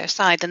take their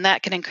side, then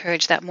that can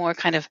encourage that more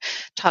kind of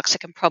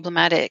toxic and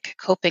problematic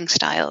coping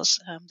styles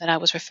that I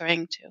was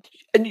referring to.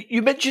 And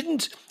you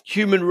mentioned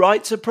human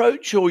rights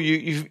approach, or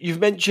you've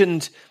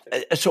mentioned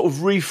a sort of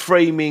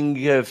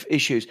reframing of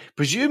issues.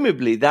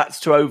 Presumably that's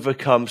to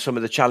overcome some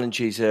of the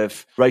challenges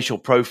of racial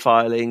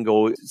profiling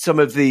or some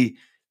of the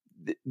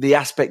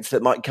aspects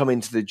that might come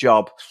into the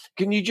job.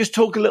 Can you just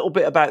talk a little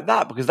bit about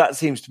that? Because that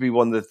seems to be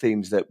one of the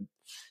themes that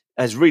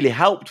has really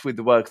helped with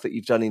the work that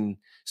you've done in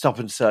Stop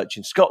and Search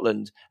in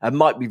Scotland and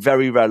might be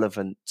very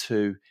relevant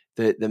to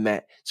the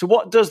Met. So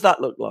what does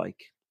that look like?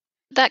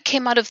 That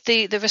came out of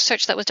the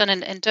research that was done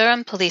in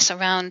Durham Police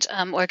around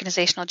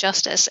organizational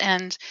justice.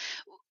 And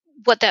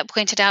what that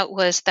pointed out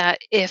was that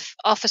if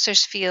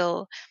officers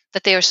feel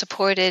that they are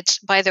supported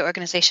by their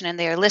organization and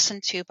they are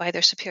listened to by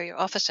their superior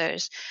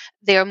officers,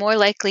 they are more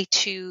likely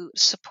to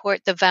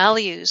support the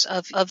values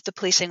of the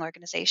policing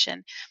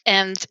organization.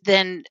 And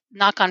then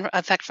knock-on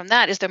effect from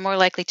that is they're more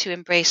likely to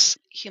embrace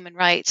human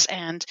rights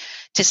and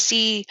to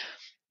see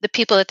the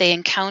people that they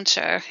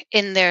encounter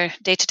in their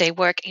day-to-day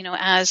work,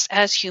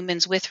 as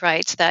humans with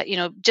rights, that,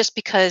 just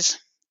because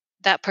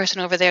that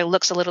person over there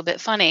looks a little bit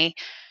funny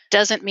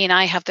doesn't mean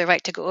I have the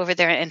right to go over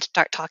there and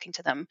start talking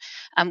to them.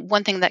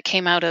 One thing that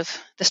came out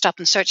of the Stop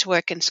and Search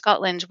work in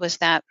Scotland was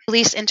that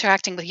police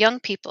interacting with young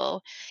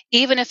people,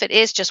 even if it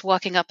is just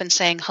walking up and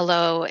saying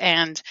hello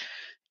and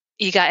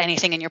you got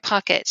anything in your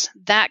pockets,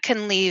 that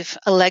can leave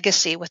a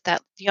legacy with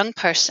that young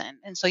person.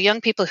 And so young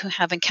people who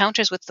have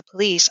encounters with the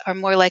police are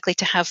more likely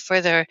to have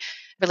further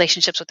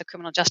relationships with the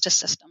criminal justice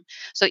system.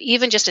 So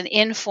even just an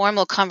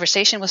informal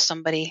conversation with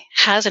somebody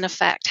has an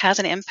effect, has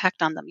an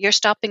impact on them. You're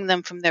stopping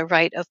them from their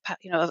right of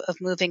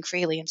moving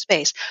freely in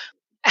space.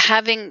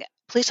 Having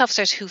police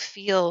officers who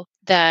feel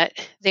that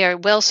they are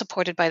well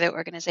supported by their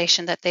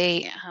organization, that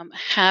they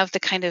have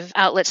the kind of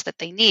outlets that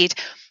they need,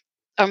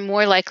 are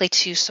more likely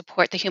to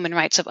support the human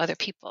rights of other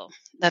people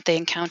that they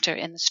encounter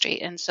in the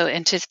street. And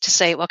to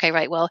say, okay,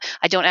 right, well,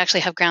 I don't actually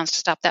have grounds to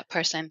stop that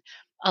person,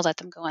 I'll let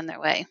them go on their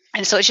way.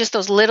 And so it's just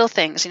those little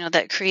things,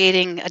 that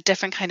creating a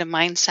different kind of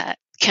mindset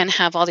can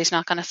have all these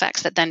knock-on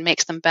effects that then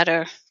makes them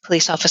better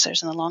police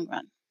officers in the long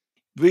run.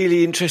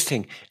 Really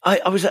interesting.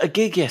 I was at a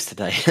gig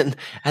yesterday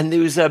and there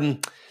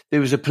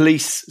was a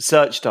police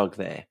search dog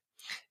there,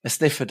 a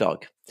sniffer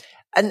dog.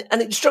 And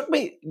it struck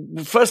me,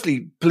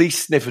 firstly,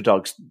 police sniffer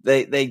dogs,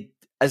 they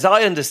as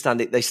I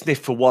understand it, they sniff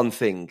for one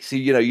thing. So,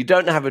 you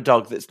don't have a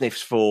dog that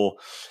sniffs for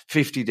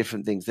 50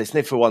 different things. They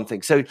sniff for one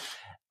thing. So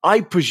I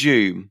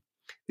presume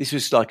this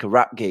was like a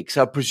rap gig.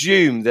 So I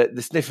presume that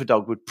the sniffer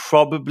dog would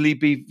probably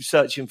be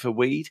searching for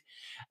weed.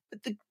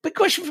 But the big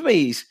question for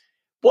me is,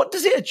 what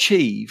does it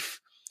achieve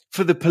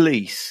for the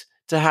police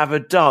to have a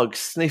dog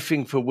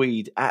sniffing for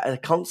weed at a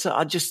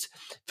concert.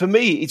 For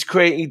me, it's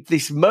created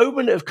this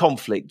moment of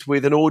conflict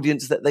with an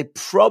audience that they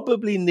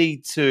probably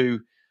need to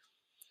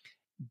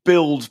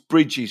build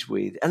bridges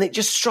with. And it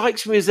just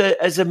strikes me as a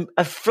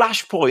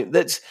flashpoint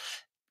that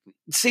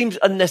seems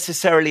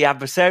unnecessarily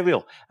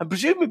adversarial. And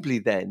presumably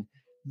then,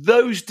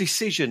 those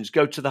decisions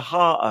go to the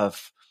heart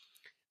of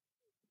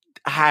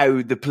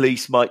how the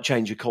police might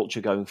change a culture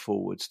going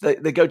forwards.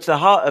 They go to the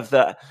heart of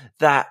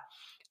that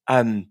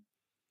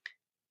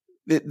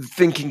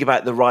thinking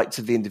about the rights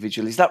of the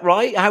individual. Is that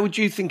right? How would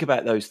you think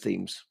about those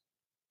themes?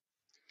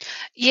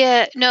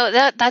 Yeah, no,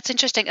 that's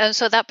interesting.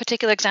 So that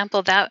particular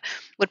example, that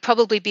would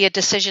probably be a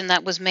decision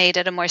that was made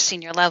at a more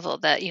senior level,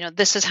 that,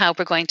 this is how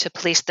we're going to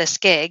police this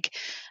gig.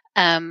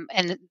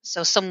 And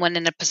so someone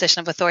in a position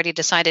of authority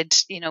decided,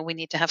 we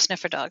need to have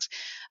sniffer dogs.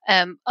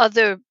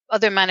 Other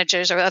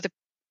managers or other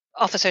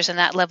officers in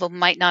that level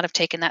might not have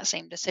taken that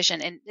same decision.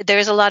 And there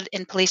is a lot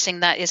in policing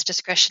that is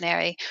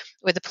discretionary,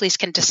 where the police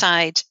can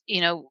decide,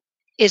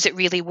 is it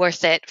really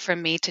worth it for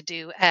me to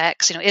do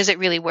X? Is it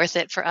really worth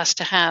it for us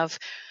to have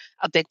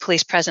a big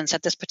police presence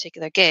at this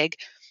particular gig?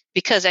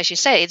 Because, as you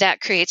say,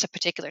 that creates a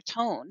particular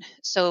tone.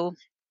 So,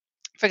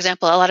 for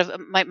example, a lot of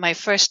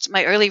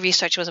my early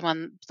research was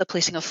on the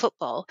policing of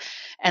football,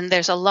 and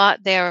there's a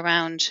lot there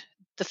around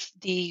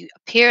the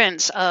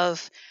appearance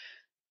of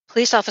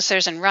police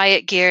officers in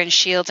riot gear and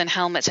shields and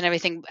helmets and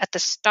everything at the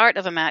start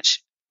of a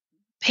match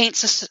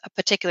paints a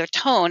particular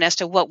tone as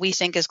to what we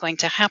think is going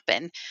to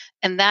happen,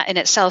 and that in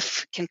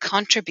itself can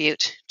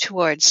contribute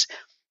towards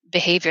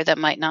behavior that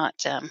might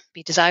not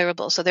be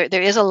desirable. So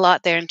there is a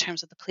lot there in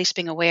terms of the police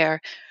being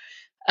aware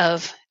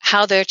of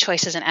how their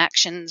choices and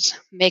actions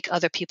make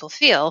other people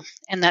feel,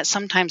 and that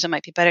sometimes it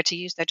might be better to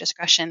use their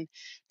discretion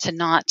to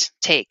not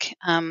take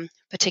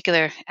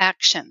particular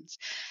actions.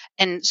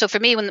 And so for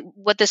me,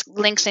 what this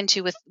links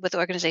into with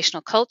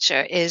organizational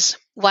culture is,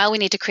 while we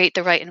need to create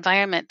the right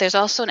environment, there's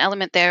also an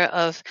element there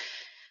of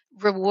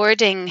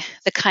rewarding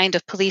the kind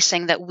of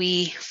policing that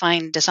we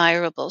find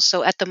desirable.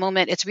 So at the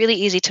moment, it's really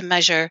easy to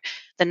measure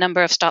the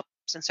number of stops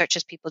and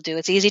searches people do.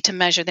 It's easy to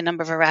measure the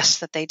number of arrests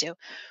that they do.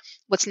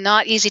 What's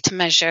not easy to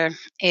measure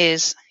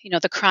is,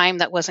 the crime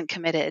that wasn't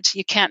committed.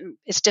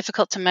 It's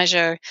difficult to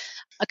measure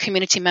a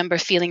community member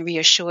feeling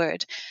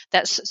reassured.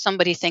 That's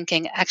somebody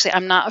thinking, actually,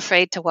 I'm not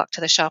afraid to walk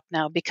to the shop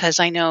now because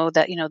I know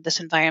that, this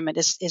environment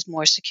is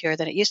more secure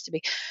than it used to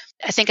be.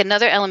 I think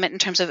another element in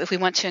terms of, if we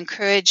want to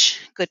encourage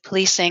good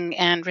policing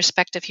and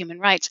respect of human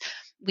rights,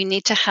 we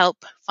need to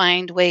help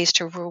find ways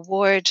to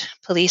reward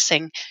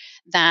policing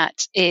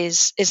that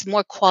is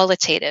more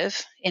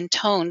qualitative in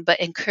tone,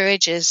 but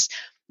encourages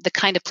the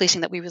kind of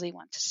policing that we really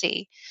want to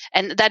see.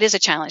 And that is a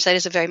challenge. That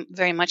is a very,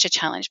 very much a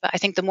challenge. But I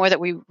think the more that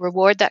we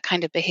reward that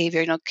kind of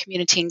behavior,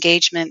 community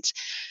engagement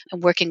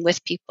and working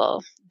with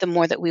people, the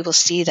more that we will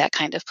see that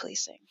kind of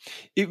policing.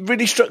 It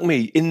really struck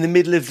me in the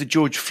middle of the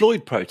George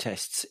Floyd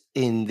protests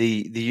in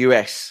the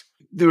US.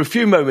 There were a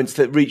few moments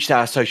that reached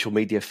our social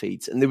media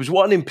feeds. And there was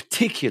one in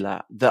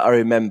particular that I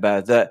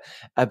remember, that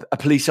a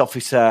police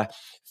officer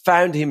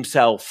found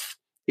himself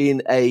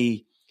in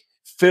a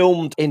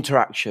filmed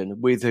interaction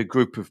with a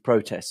group of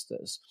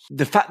protesters.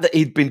 The fact that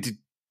he'd been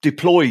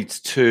deployed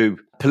to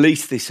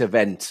police this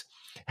event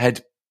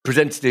had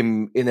presented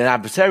him in an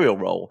adversarial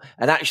role.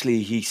 And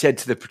actually, he said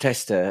to the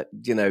protester,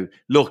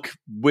 look,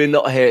 we're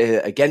not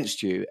here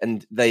against you.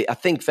 And I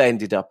think they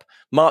ended up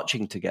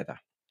marching together.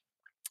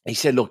 He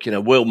said, look,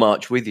 we'll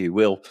march with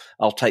you.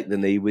 I'll take the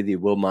knee with you.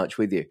 We'll march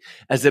with you.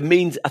 As a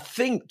means, I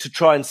think, to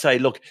try and say,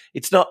 look,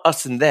 it's not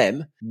us and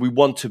them. We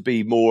want to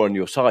be more on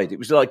your side. It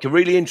was like a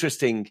really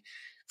interesting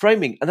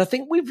framing. And I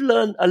think we've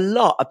learned a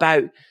lot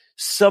about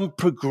some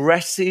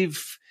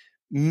progressive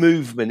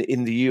movement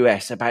in the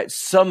US, about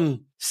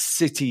some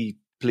city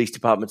police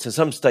departments and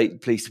some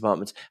state police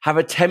departments have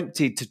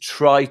attempted to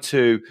try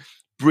to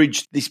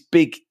bridge this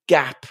big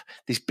gap,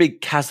 this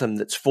big chasm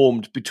that's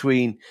formed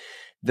between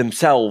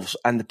themselves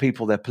and the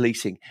people they're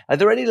policing. Are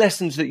there any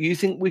lessons that you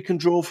think we can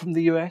draw from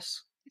the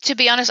US? To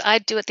be honest,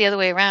 I'd do it the other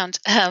way around.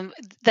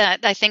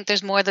 That I think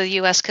there's more the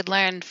US could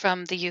learn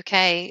from the UK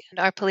and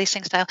our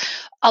policing style.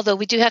 Although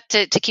we do have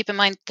to keep in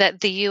mind that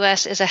the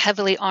US is a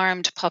heavily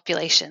armed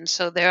population.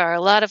 So there are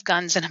a lot of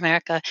guns in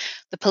America.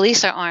 The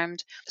police are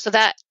armed. So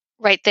that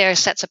right there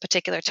sets a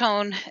particular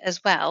tone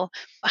as well.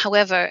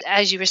 However,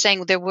 as you were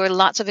saying, there were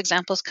lots of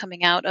examples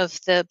coming out of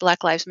the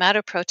Black Lives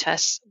Matter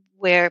protests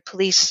where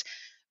police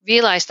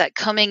realized that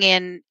coming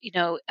in,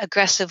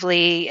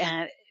 aggressively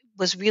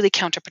was really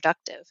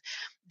counterproductive.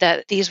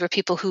 That these were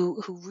people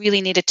who really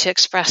needed to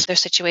express their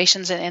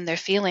situations and their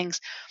feelings.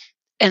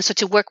 And so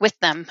to work with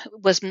them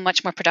was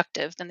much more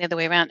productive than the other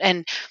way around.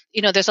 And,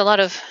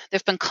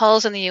 there've been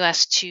calls in the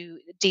US to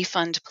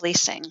defund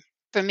policing.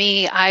 For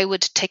me, I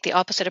would take the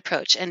opposite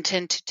approach and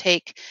tend to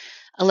take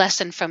a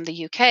lesson from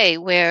the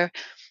UK, where,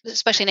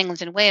 especially in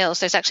England and Wales,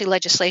 there's actually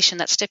legislation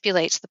that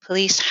stipulates the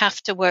police have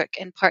to work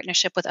in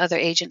partnership with other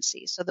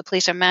agencies. So the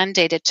police are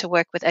mandated to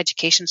work with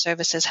education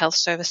services, health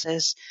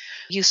services,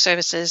 youth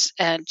services,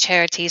 and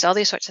charities, all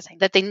these sorts of things,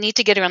 that they need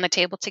to get around the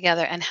table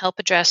together and help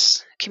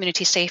address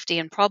community safety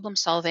and problem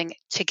solving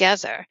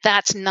together.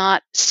 That's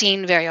not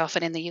seen very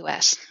often in the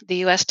US.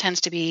 The US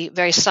tends to be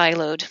very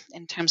siloed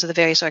in terms of the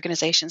various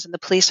organizations, and the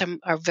police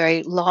are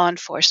very law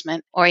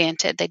enforcement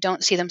oriented. They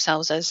don't see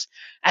themselves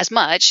as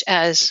much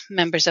as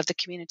members of the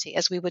community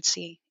as we would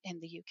see in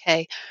the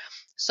UK.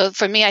 So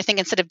for me, I think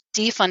instead of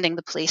defunding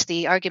the police,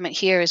 the argument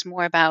here is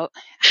more about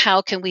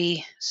how can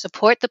we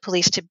support the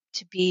police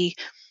to be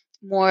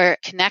more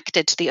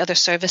connected to the other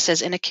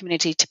services in a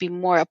community, to be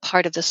more a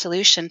part of the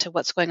solution to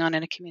what's going on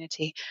in a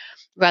community,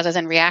 rather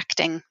than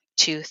reacting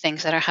to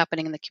things that are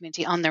happening in the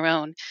community on their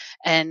own.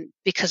 And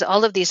because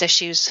all of these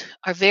issues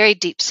are very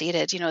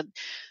deep-seated,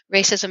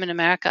 racism in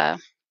America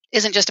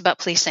isn't just about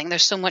policing.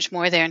 There's so much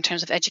more there in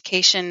terms of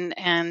education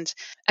and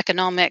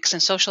economics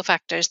and social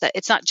factors, that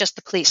it's not just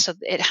the police. So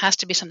it has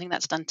to be something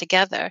that's done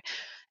together.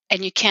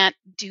 And you can't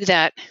do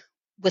that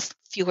with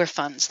fewer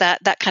funds. That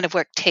kind of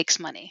work takes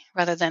money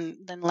rather than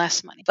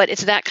less money. But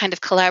it's that kind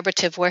of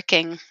collaborative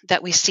working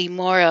that we see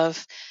more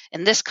of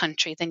in this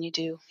country than you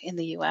do in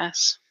the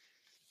US.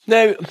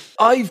 Now,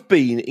 I've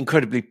been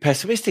incredibly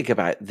pessimistic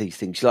about these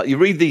things. Like, you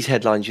read these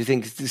headlines, you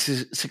think this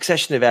is a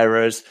succession of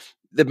errors.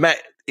 The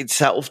Met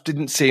itself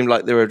didn't seem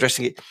like they were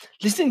addressing it.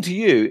 Listening to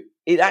you,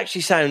 it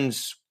actually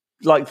sounds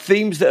like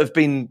themes that have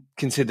been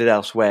considered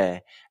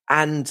elsewhere,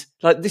 and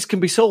like this can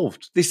be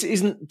solved. This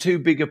isn't too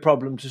big a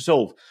problem to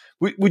solve.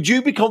 Would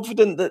you be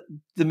confident that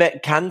the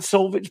Met can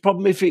solve its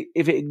problem if it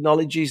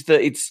acknowledges that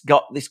it's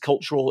got this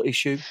cultural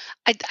issue?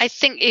 I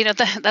think,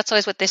 that's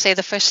always what they say.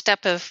 The first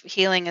step of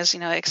healing is,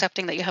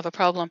 accepting that you have a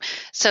problem.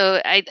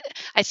 So I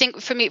think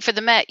for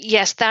the Met,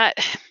 yes,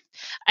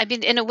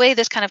 in a way,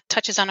 this kind of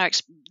touches on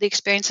the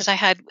experiences I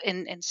had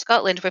in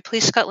Scotland, where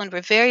Police Scotland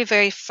were very,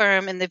 very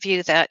firm in the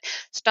view that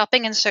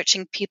stopping and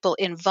searching people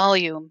in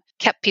volume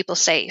kept people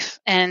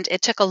safe. And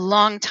it took a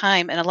long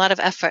time and a lot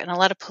of effort and a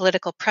lot of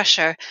political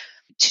pressure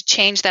to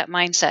change that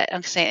mindset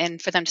and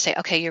for them to say,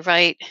 okay, you're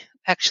right.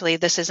 Actually,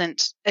 this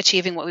isn't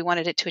achieving what we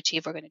wanted it to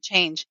achieve. We're going to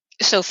change.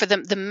 So for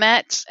the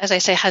Met, as I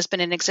say, has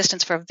been in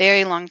existence for a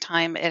very long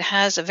time. It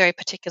has a very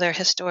particular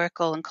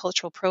historical and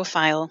cultural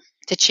profile.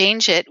 To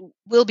change it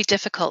will be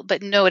difficult,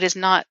 but no, it is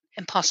not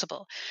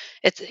impossible.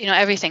 It's,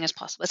 everything is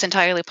possible. It's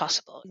entirely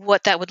possible.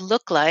 What that would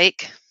look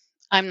like,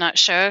 I'm not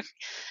sure.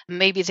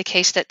 Maybe the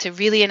case that to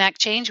really enact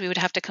change, we would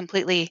have to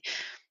completely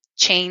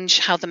change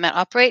how the Met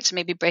operates,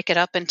 maybe break it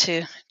up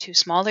into two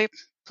smaller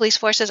police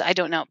forces. I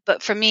don't know.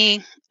 But for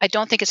me, I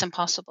don't think it's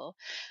impossible.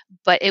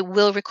 But it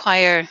will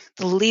require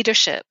the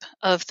leadership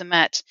of the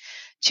Met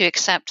to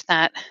accept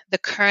that the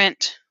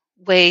current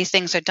way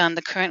things are done,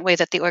 the current way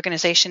that the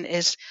organization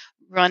is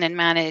run and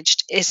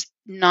managed, is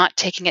not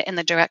taking it in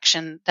the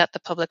direction that the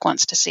public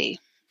wants to see.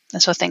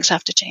 And so things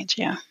have to change,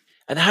 yeah.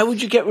 And how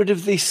would you get rid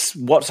of this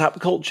WhatsApp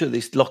culture,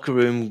 this locker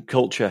room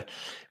culture?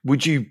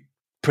 Would you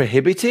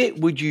prohibit it?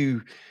 Would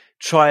you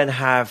try and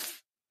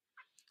have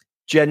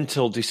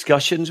gentle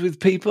discussions with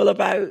people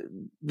about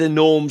the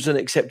norms and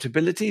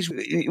acceptabilities?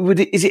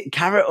 Is it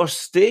carrot or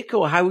stick,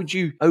 or how would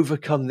you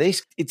overcome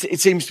this? It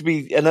seems to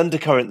be an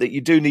undercurrent that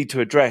you do need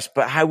to address,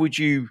 but how would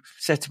you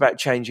set about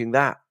changing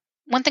that?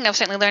 One thing I've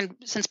certainly learned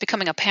since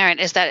becoming a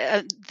parent is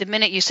that the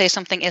minute you say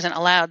something isn't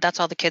allowed, that's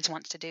all the kids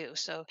want to do.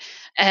 So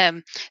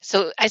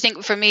I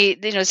think for me,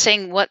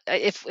 saying what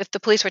if the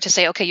police were to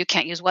say, okay, you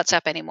can't use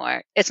WhatsApp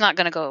anymore, it's not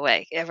going to go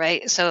away,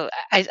 right? So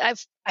I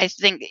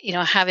think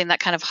having that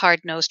kind of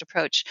hard-nosed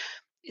approach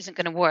isn't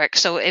going to work.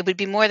 So it would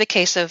be more the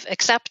case of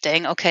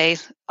accepting, okay,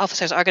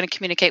 officers are going to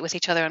communicate with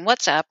each other on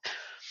WhatsApp.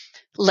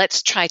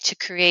 Let's try to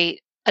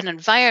create an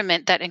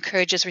environment that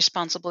encourages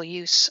responsible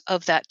use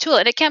of that tool.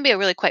 And it can be a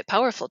really quite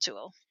powerful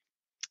tool,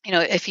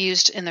 if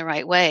used in the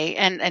right way.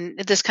 And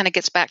this kind of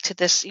gets back to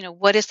this,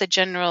 what is the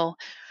general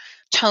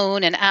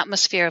tone and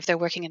atmosphere of their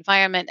working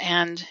environment?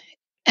 And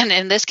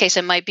in this case,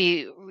 it might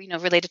be,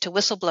 related to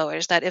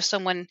whistleblowers, that if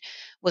someone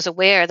was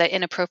aware that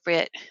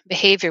inappropriate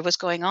behavior was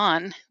going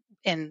on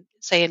in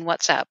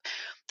WhatsApp,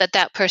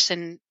 that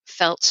person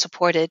felt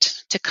supported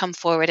to come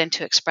forward and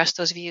to express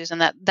those views,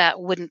 and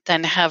that wouldn't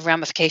then have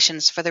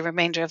ramifications for the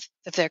remainder of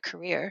their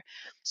career.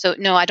 So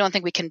no, I don't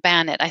think we can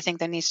ban it. I think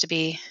there needs to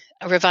be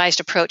a revised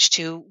approach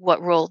to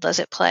what role does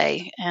it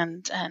play,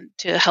 and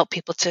to help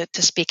people to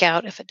speak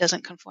out if it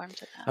doesn't conform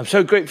to that. I'm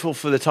so grateful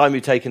for the time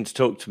you've taken to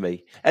talk to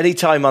me.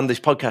 Anytime on this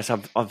podcast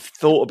I've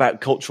thought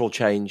about cultural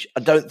change, I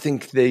don't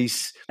think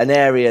there's an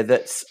area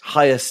that's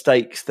higher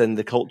stakes than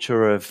the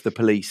culture of the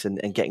police and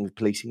getting the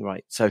policing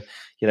right. So,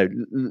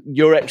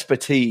 your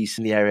expertise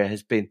in the area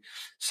has been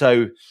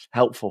so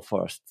helpful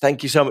for us.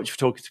 Thank you so much for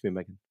talking to me,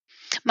 Megan.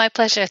 My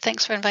pleasure.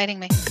 Thanks for inviting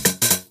me.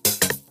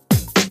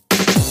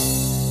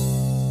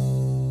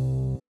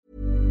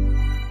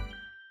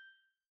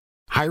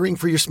 Hiring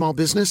for your small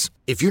business?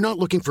 If you're not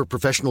looking for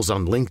professionals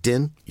on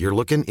LinkedIn, you're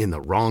looking in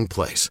the wrong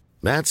place.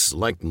 That's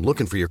like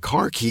looking for your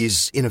car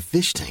keys in a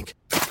fish tank.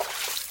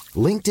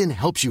 LinkedIn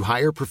helps you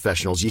hire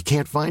professionals you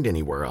can't find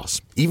anywhere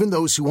else, even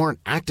those who aren't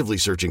actively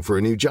searching for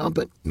a new job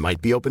but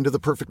might be open to the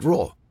perfect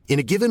role. In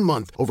a given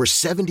month, over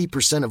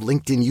 70% of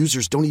LinkedIn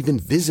users don't even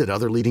visit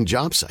other leading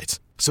job sites.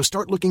 So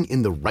start looking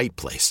in the right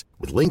place.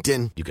 With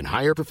LinkedIn, you can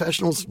hire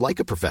professionals like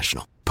a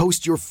professional.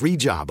 Post your free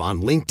job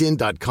on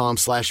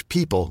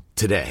linkedin.com/people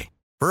today.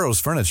 Burrow's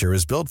furniture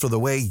is built for the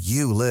way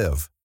you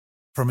live.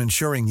 From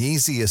ensuring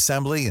easy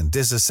assembly and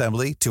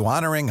disassembly to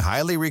honoring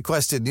highly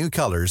requested new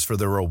colors for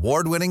their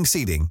award-winning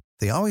seating,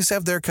 they always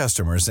have their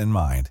customers in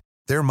mind.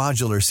 Their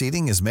modular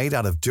seating is made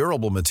out of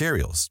durable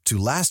materials to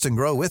last and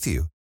grow with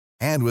you.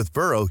 And with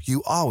Burrow,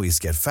 you always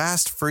get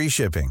fast, free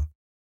shipping.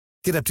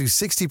 Get up to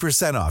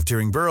 60% off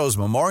during Burrow's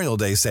Memorial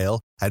Day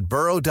sale at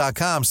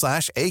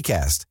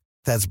burrow.com/ACAST.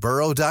 That's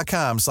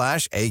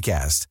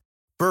burrow.com/ACAST.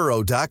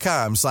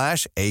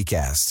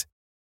 burrow.com/ACAST.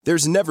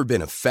 There's never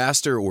been a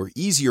faster or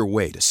easier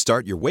way to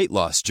start your weight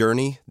loss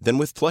journey than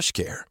with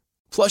PlushCare.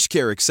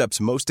 PlushCare accepts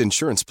most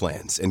insurance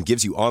plans and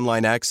gives you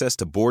online access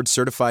to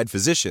board-certified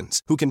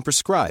physicians who can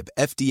prescribe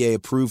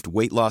FDA-approved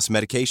weight loss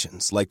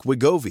medications like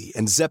Wegovy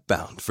and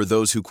Zepbound for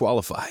those who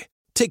qualify.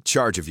 Take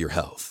charge of your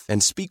health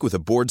and speak with a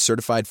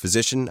board-certified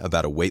physician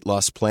about a weight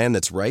loss plan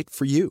that's right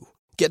for you.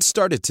 Get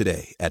started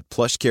today at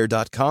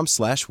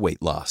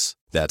plushcare.com/weight loss.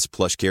 That's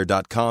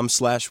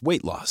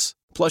plushcare.com/weight loss.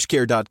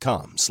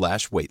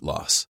 plushcare.com/weight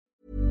loss.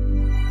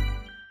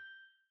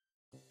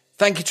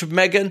 Thank you to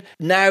Megan.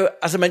 Now,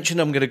 as I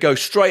mentioned, I'm going to go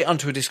straight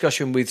onto a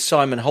discussion with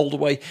Simon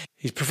Holdaway.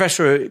 He's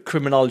Professor of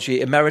Criminology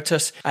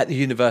Emeritus at the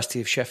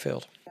University of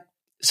Sheffield.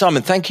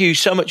 Simon, thank you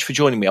so much for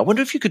joining me. I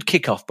wonder if you could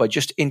kick off by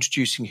just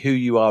introducing who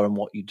you are and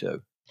what you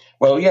do.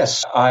 Well,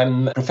 yes,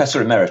 I'm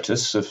Professor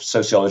Emeritus of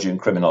Sociology and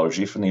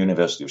Criminology from the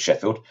University of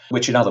Sheffield,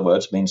 which in other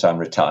words means I'm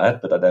retired,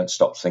 but I don't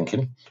stop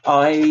thinking.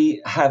 I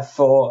have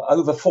for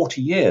over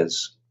 40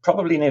 years,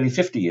 probably nearly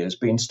 50 years,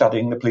 been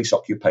studying the police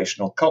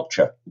occupational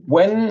culture.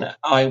 When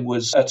I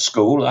was at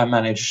school, I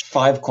managed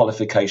 5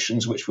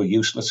 qualifications which were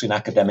useless in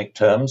academic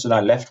terms, and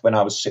I left when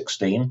I was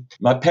 16.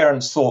 My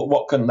parents thought,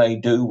 what can they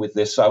do with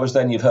this?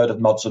 You've heard of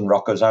mods and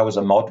rockers. I was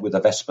a mod with a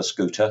Vespa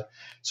scooter.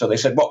 So they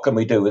said, what can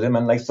we do with him?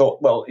 And they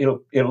thought, well,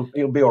 he'll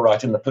be all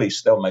right in the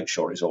police. They'll make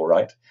sure he's all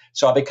right.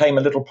 So I became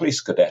a little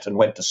police cadet and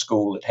went to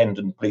school at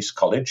Hendon Police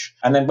College,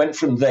 and then went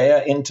from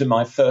there into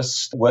my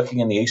first working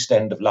in the East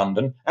End of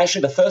London.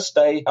 Actually, the first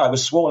day I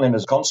was sworn in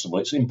as constable,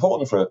 it's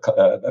important for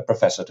a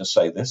professor to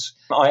say this,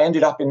 I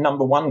ended up in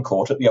number 1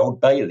 court at the Old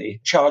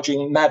Bailey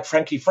charging Mad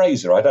Frankie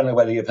Fraser. I don't know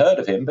whether you've heard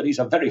of him, but he's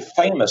a very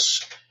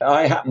famous.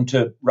 I happened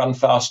to run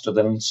faster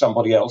than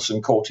somebody else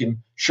and caught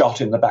him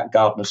shot in the back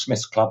garden of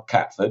Smith's Club,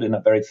 Catford, in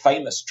a very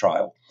famous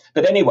trial.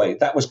 But anyway,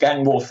 that was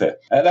gang warfare.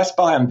 That's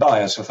by and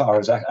by as far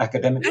as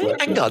academic work.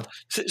 Hang on.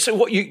 So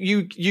what,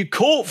 you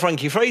caught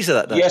Frankie Fraser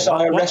that day? Yes,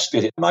 I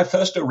arrested him. My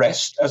first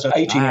arrest as an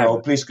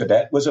 18-year-old police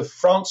cadet was of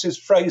Francis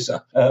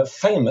Fraser, a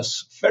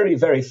famous, very,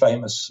 very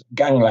famous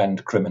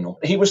gangland criminal.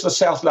 He was the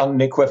South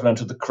London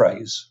equivalent of the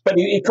Krays. But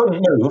he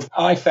couldn't move.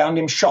 I found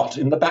him shot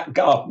in the back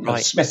garden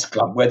of Smith's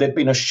Club, where there'd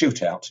been a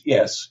shootout.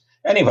 Yes.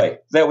 Anyway,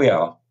 there we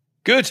are.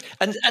 Good.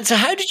 And so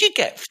how did you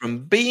get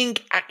from being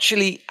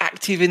actually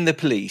active in the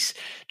police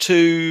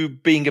to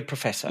being a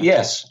professor?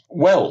 Yes.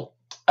 Well,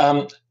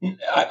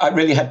 I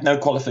really had no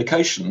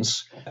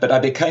qualifications, but I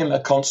became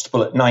a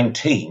constable at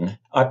 19.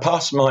 I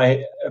passed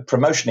my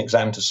promotion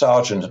exam to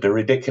sergeant at a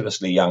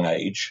ridiculously young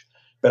age,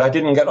 but I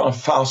didn't get on a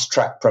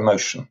fast-track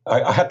promotion.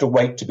 I had to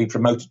wait to be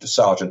promoted to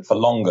sergeant for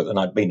longer than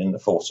I'd been in the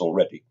force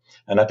already,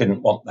 and I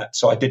didn't want that.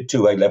 So I did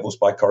 2 A-levels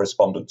by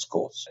correspondence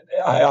course.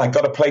 I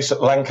got a place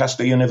at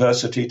Lancaster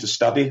University to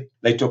study.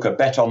 They took a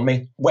bet on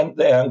me, went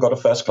there and got a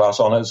first-class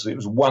honours. It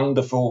was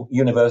wonderful.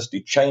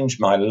 University changed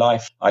my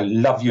life. I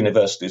love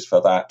universities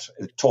for that.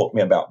 It taught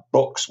me about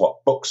books,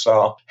 what books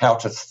are, how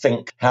to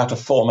think, how to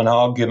form an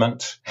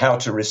argument, how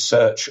to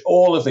research,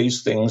 all of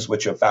these things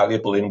which are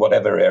valuable in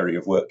whatever area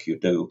of work you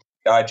do.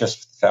 I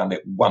just found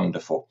it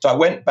wonderful. So I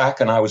went back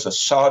and I was a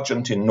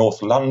sergeant in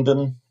North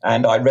London,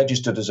 and I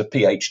registered as a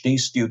PhD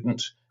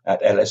student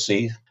at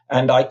LSE,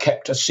 and I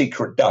kept a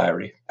secret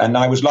diary. And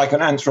I was like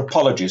an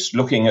anthropologist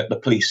looking at the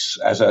police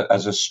as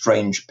a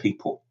strange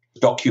people,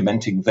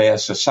 documenting their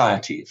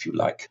society, if you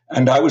like.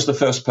 And I was the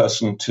first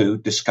person to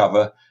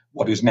discover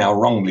what is now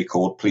wrongly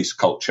called police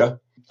culture.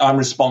 I'm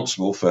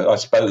responsible for, I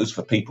suppose,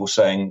 for people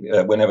saying,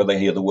 whenever they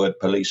hear the word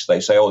police, they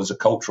say, oh, there's a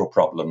cultural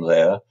problem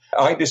there.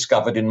 I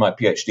discovered in my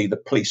PhD the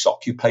police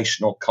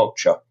occupational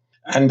culture.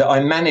 And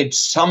I managed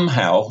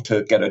somehow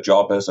to get a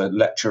job as a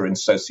lecturer in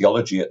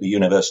sociology at the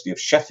University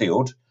of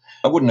Sheffield.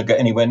 I wouldn't have got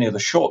anywhere near the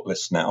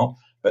shortlist now,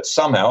 but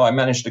somehow I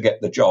managed to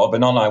get the job,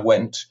 and on I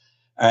went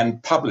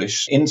and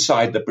published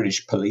Inside the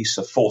British Police,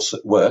 A Force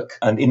at Work.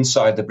 And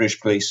inside the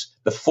British Police,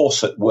 the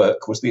force at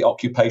work was the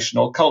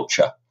occupational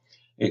culture.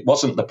 It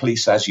wasn't the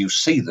police as you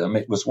see them.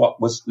 It was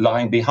what was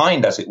lying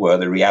behind, as it were,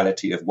 the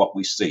reality of what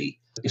we see.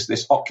 It's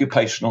this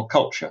occupational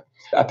culture.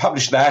 I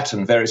published that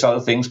and various other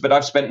things, but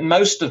I've spent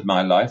most of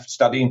my life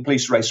studying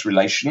police-race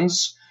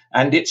relations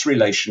and its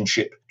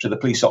relationship to the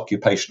police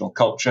occupational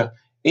culture.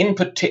 In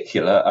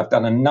particular, I've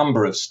done a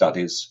number of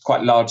studies,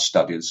 quite large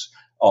studies,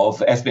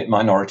 of ethnic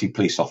minority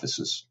police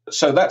officers.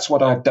 So that's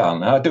what I've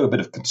done. I do a bit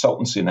of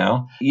consultancy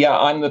now. Yeah,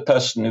 I'm the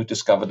person who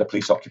discovered the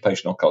police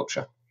occupational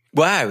culture.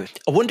 Wow.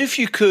 I wonder if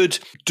you could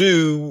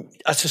do,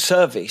 as a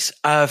service,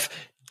 of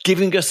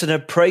giving us an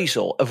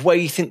appraisal of where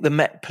you think the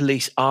Met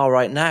Police are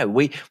right now.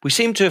 We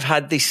seem to have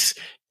had this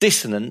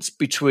dissonance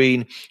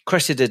between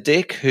Cressida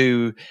Dick,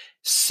 who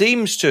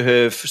seems to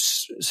have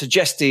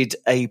suggested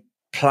a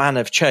plan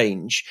of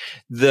change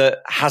that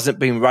hasn't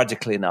been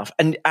radical enough.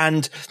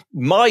 And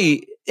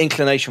my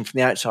inclination from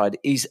the outside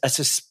is a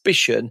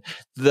suspicion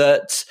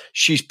that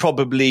she's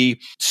probably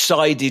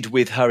sided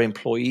with her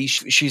employees.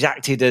 She's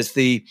acted as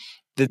the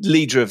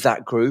leader of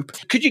that group.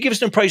 Could you give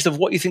us an appraisal of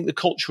what you think the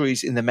culture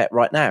is in the Met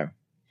right now?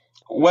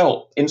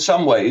 Well, in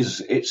some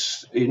ways,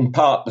 it's in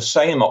part the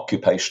same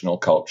occupational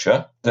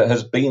culture that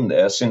has been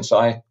there since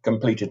I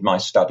completed my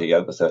study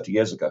over 30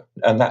 years ago.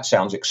 And that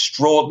sounds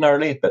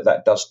extraordinary, but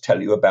that does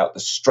tell you about the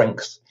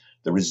strength,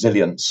 the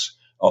resilience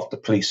of the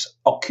police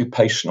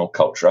occupational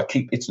culture.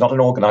 It's not an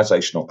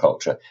organizational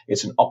culture,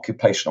 it's an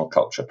occupational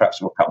culture. Perhaps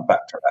we'll come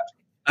back to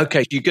that.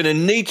 Okay, you're going to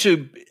need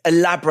to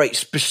elaborate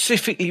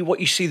specifically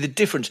what you see the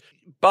difference.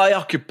 By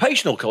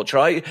occupational culture,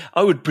 I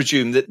would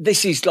presume that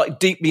this is like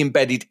deeply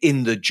embedded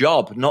in the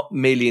job, not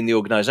merely in the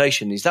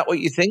organisation. Is that what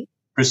you think?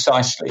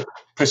 Precisely.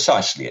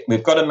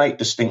 We've got to make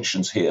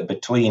distinctions here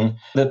between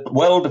the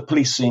world of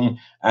policing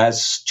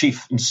as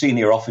chief and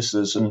senior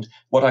officers and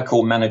what I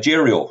call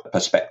managerial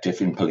perspective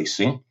in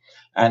policing,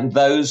 and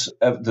those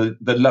of the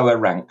lower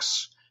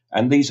ranks.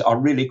 And these are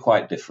really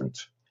quite different.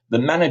 The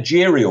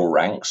managerial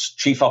ranks,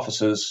 chief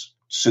officers,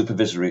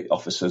 supervisory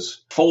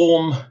officers,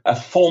 form a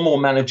formal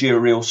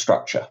managerial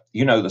structure.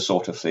 You know the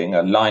sort of thing,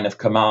 a line of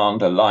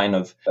command, a line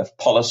of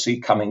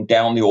policy coming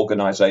down the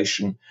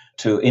organisation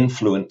to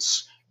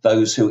influence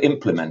those who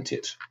implement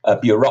it, a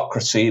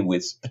bureaucracy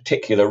with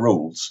particular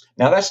rules.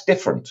 Now, that's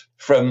different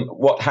from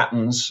what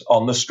happens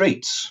on the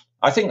streets.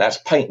 I think that's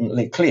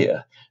patently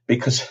clear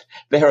because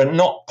there are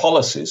not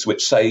policies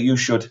which say you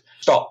should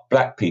stop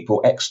black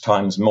people X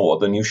times more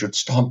than you should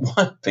stop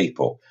white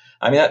people.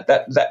 I mean,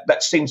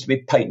 that seems to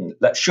be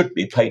patent. That should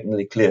be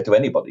patently clear to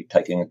anybody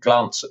taking a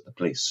glance at the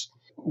police.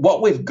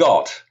 What we've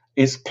got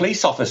is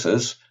police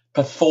officers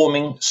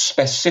performing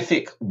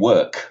specific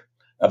work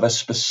of a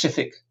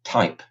specific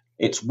type.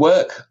 It's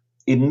work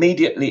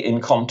immediately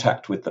in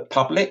contact with the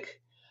public.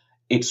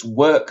 It's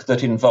work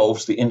that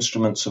involves the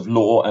instruments of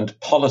law and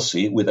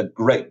policy with a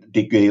great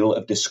deal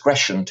of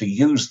discretion to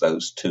use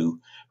those two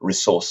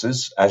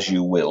resources as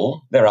you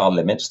will. There are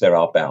limits, there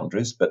are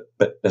boundaries, but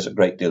there's a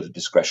great deal of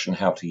discretion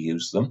how to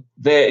use them.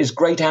 There is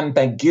great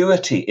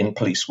ambiguity in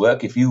police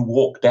work. If you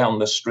walk down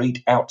the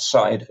street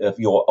outside of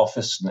your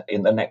office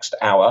in the next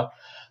hour,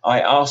 I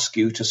ask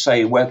you to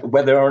say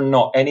whether or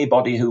not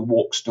anybody who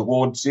walks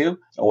towards you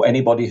or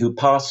anybody who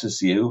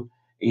passes you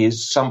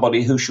is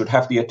somebody who should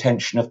have the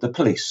attention of the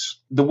police.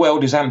 The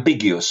world is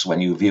ambiguous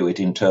when you view it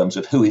in terms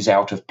of who is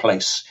out of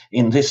place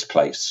in this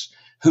place,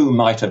 who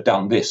might have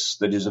done this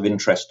that is of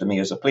interest to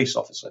me as a police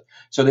officer.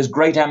 So there's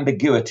great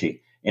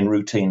ambiguity in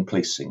routine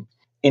policing.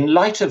 In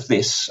light of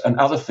this and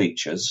other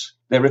features,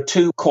 there are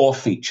two core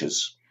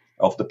features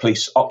of the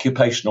police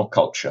occupational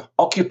culture.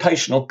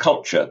 Occupational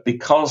culture,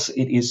 because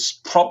it is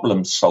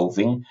problem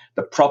solving,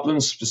 the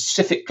problems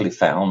specifically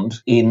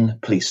found in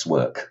police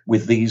work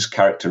with these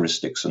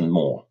characteristics and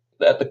more.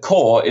 At the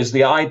core is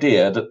the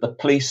idea that the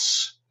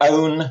police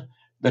own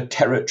the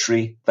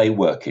territory they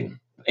work in.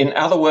 In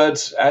other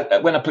words,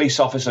 when a police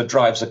officer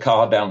drives a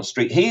car down the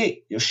street,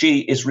 he or she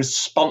is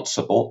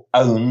responsible,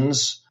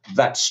 owns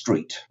that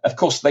street. Of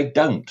course, they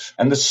don't.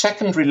 And the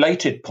second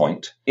related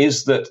point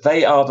is that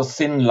they are the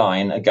thin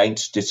line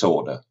against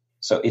disorder.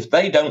 So if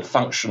they don't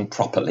function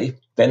properly,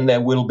 then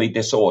there will be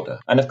disorder.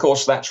 And of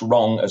course, that's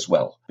wrong as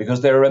well,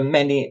 because there are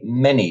many,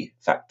 many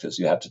factors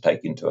you have to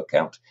take into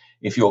account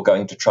if you're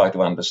going to try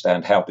to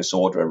understand how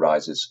disorder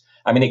arises.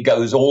 I mean, it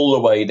goes all the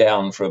way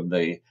down from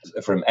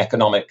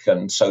economic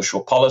and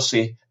social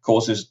policy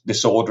causes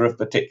disorder of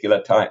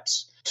particular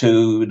types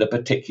to the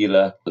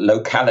particular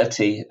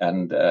locality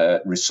and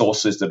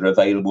resources that are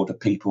available to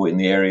people in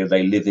the area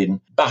they live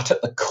in. But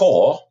at the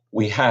core,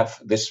 we have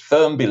this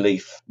firm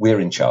belief we're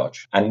in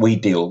charge and we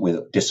deal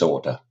with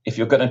disorder. If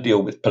you're going to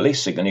deal with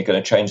policing and you're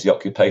going to change the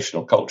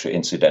occupational culture,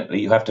 incidentally,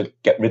 you have to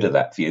get rid of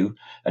that view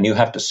and you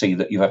have to see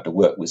that you have to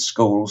work with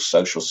schools,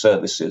 social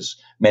services,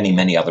 many,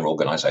 many other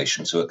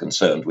organisations who are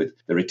concerned with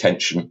the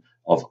retention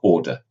of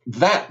order.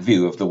 That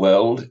view of the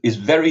world is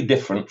very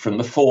different from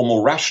the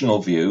formal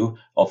rational view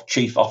of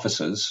chief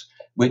officers,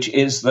 which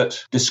is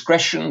that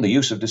discretion, the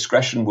use of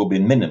discretion will be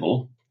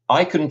minimal.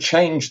 I can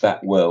change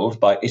that world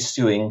by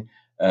issuing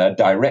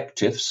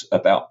directives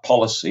about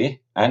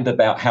policy and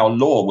about how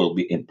law will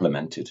be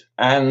implemented.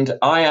 And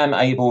I am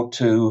able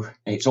to,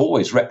 it's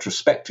always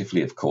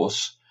retrospectively, of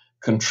course,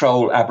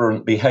 control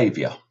aberrant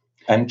behaviour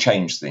and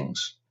change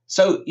things.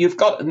 So you've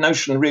got a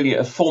notion really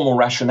of formal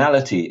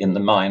rationality in the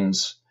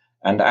minds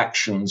and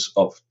actions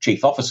of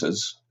chief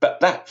officers, but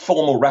that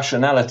formal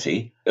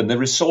rationality and the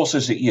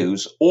resources it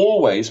uses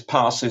always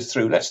passes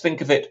through, let's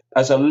think of it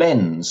as a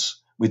lens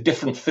with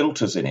different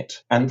filters in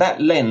it. And that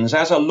lens,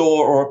 as a law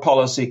or a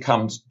policy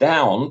comes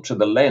down to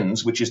the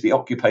lens, which is the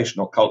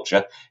occupational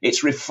culture,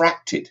 it's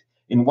refracted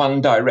in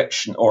one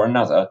direction or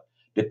another,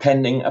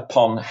 depending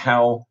upon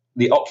how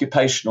the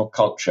occupational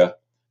culture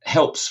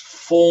helps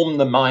form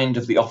the mind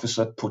of the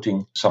officer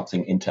putting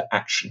something into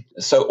action.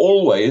 So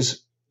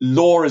always,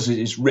 law as it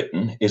is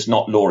written is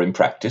not law in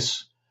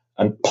practice,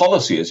 and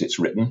policy as it's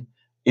written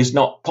is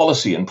not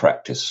policy in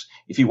practice.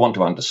 If you want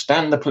to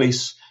understand the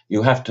police,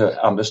 you have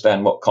to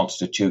understand what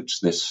constitutes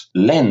this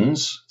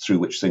lens through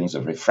which things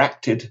are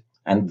refracted,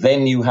 and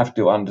then you have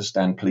to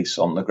understand police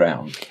on the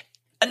ground.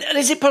 And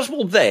is it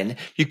possible then,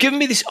 you've given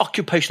me this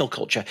occupational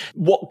culture,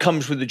 what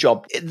comes with the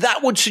job?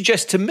 That would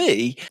suggest to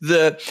me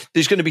that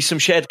there's going to be some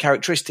shared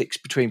characteristics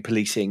between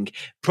policing,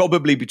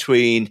 probably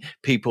between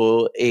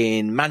people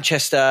in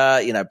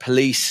Manchester,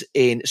 police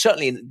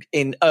certainly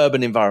in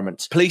urban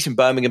environments, police in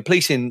Birmingham,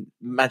 police in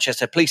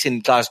Manchester, police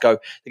in Glasgow,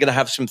 they're going to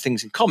have some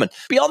things in common.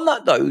 Beyond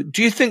that, though,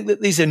 do you think that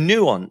there's a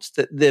nuance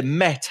that the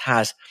Met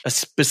has a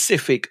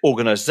specific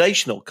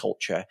organisational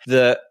culture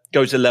that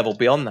goes a level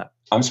beyond that?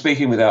 I'm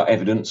speaking without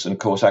evidence, and of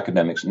course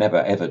academics never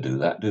ever do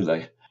that, do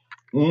they?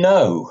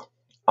 No,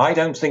 I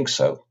don't think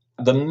so.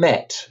 The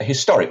Met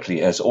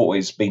historically has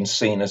always been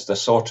seen as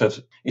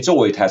it's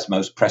always has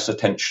most press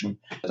attention.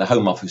 The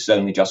Home Office is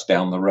only just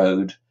down the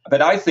road.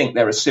 But I think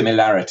there are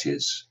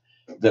similarities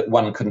that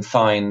one can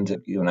find,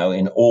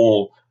 in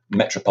all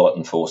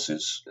metropolitan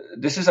forces.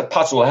 This is a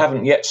puzzle I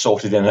haven't yet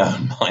sorted in my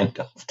own mind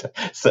after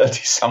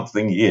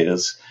 30-something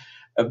years.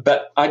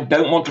 But I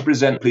don't want to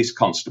present police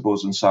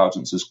constables and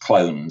sergeants as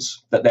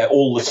clones, that they're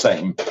all the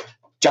same,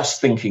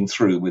 just thinking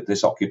through with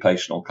this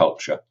occupational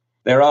culture.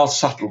 There are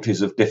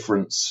subtleties of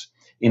difference.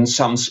 In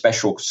some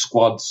special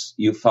squads,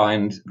 you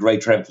find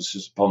greater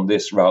emphasis upon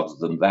this rather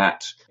than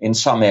that. In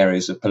some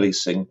areas of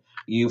policing,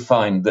 you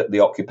find that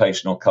the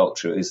occupational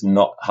culture is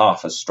not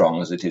half as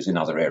strong as it is in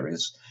other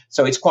areas.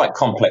 So it's quite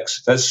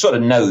complex. There's sort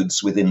of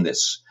nodes within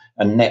this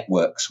and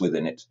networks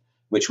within it,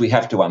 which we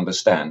have to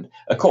understand.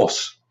 Of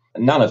course,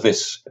 none of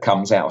this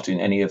comes out in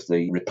any of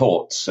the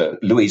reports.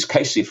 Louise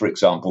Casey, for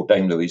example,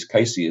 Dame Louise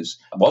Casey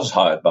was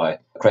hired by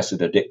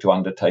Cressida Dick to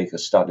undertake a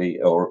study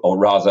or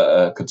rather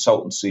a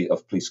consultancy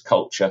of police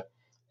culture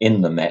in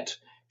the Met.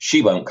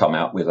 She won't come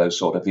out with those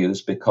sort of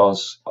views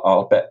because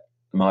I'll bet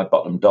my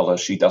bottom dollar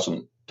she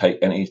doesn't take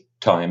any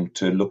time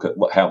to look at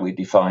how we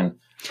define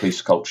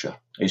police culture.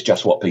 It's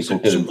just what people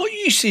do. So what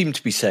you seem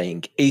to be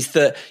saying is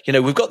that,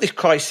 we've got this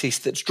crisis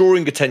that's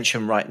drawing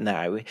attention right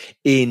now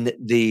in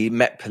the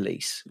Met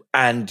Police.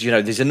 And,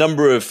 there's a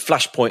number of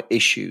flashpoint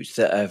issues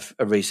that have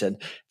arisen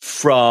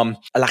from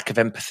a lack of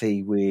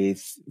empathy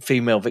with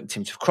female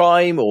victims of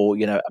crime or,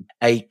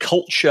 a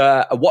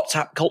culture, a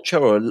WhatsApp culture,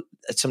 or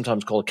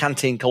sometimes called a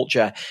canteen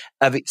culture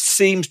of, it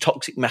seems,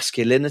 toxic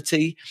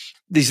masculinity.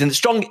 There's a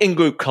strong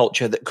in-group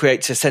culture that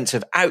creates a sense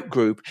of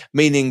out-group,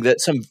 meaning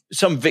that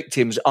some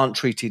victims aren't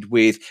treated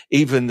with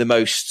even the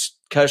most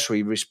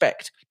cursory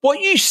respect. What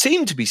you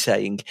seem to be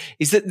saying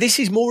is that this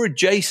is more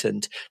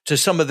adjacent to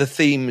some of the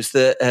themes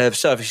that have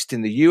surfaced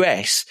in the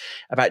US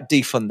about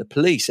defund the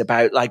police,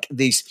 about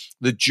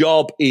the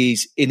job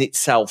is in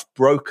itself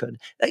broken.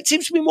 It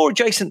seems to be more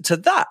adjacent to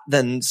that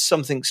than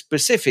something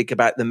specific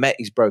about the Met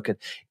is broken.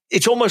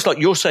 It's almost like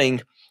you're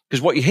saying,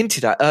 because what you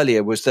hinted at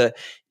earlier was that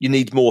you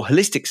need more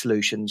holistic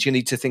solutions. You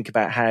need to think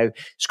about how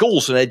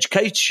schools and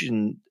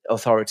education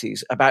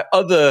authorities, about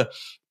other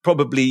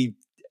probably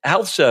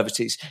health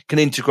services can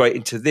integrate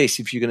into this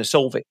if you're going to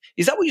solve it.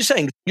 Is that what you're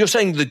saying? You're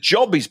saying the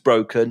job is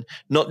broken,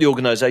 not the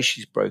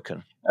organisation is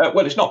broken.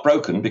 Well, it's not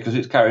broken because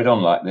it's carried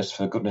on like this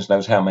for goodness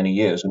knows how many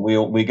years, and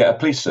we get a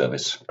police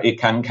service. It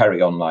can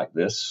carry on like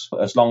this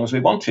as long as we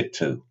want it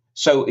to.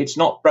 So it's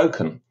not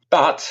broken.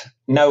 But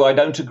no, I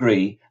don't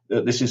agree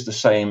that this is the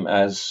same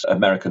as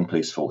American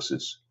police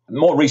forces.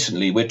 More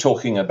recently, we're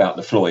talking about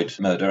the Floyd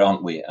murder,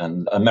 aren't we?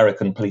 And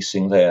American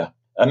policing there.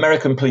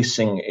 American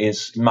policing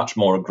is much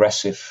more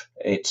aggressive.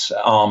 It's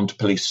armed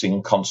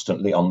policing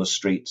constantly on the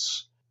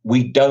streets.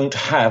 We don't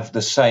have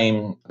the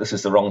same, this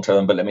is the wrong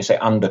term, but let me say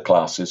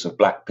underclasses of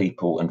black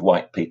people and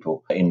white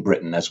people in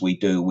Britain as we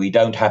do. We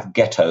don't have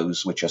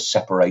ghettos which are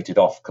separated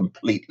off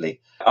completely.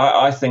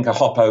 I think a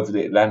hop over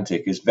the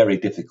Atlantic is very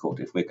difficult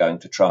if we're going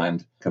to try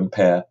and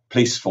compare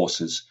police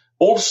forces.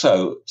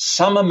 Also,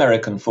 some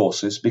American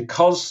forces,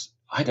 because,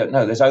 I don't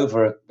know,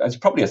 there's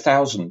probably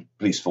 1,000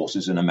 police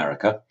forces in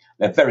America.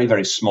 They're very,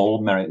 very small,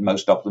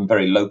 most of them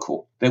very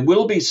local. There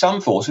will be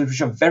some forces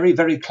which are very,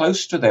 very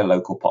close to their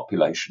local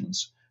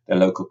populations, their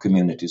local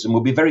communities, and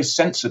will be very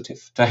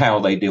sensitive to how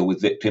they deal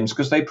with victims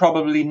because they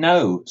probably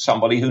know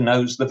somebody who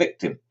knows the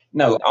victim.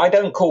 No, I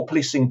don't call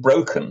policing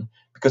broken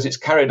because it's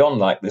carried on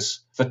like this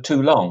for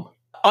too long.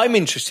 I'm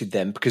interested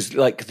then because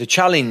the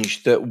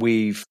challenge that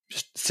we've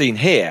seen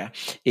here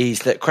is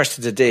that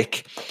Cressida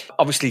Dick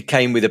obviously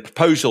came with a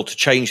proposal to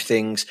change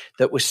things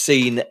that was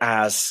seen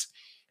as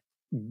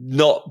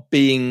not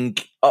being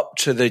up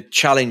to the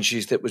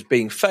challenges that was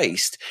being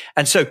faced.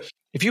 And so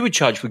if you were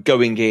charged with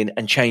going in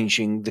and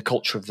changing the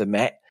culture of the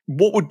Met,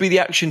 what would be the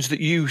actions that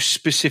you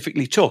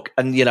specifically took?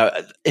 And,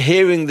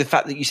 hearing the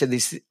fact that you said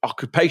this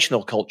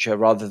occupational culture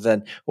rather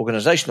than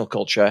organizational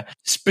culture,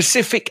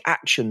 specific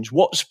actions,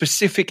 what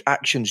specific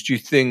actions do you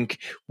think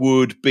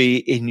would be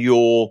in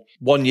your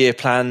 1-year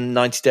plan,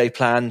 90-day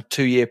plan,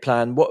 2-year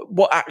plan?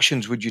 What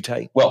actions would you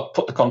take? Well,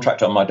 put the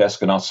contract on my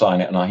desk and I'll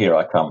sign it, and here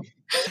I come.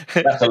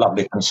 That's a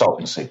lovely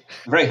consultancy.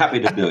 Very happy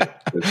to do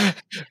it.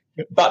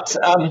 But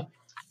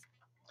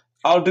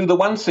I'll do the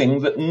one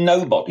thing that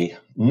nobody,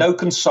 no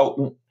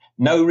consultant,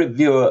 no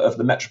reviewer of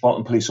the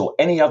Metropolitan Police or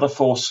any other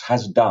force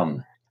has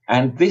done.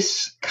 And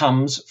this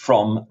comes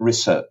from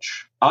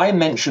research. I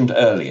mentioned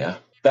earlier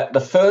that the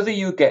further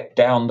you get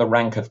down the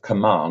rank of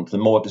command, the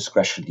more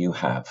discretion you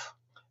have.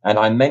 And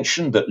I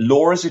mentioned that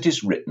law as it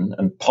is written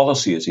and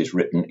policy as it is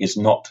written is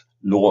not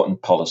law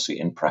and policy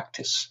in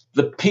practice.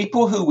 The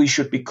people who we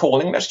should be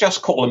calling, let's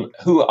just call them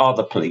who are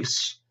the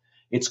police.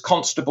 It's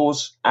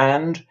constables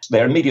and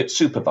their immediate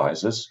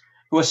supervisors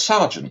who are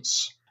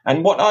sergeants.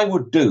 And what I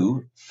would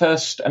do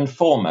first and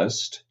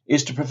foremost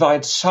is to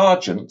provide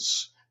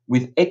sergeants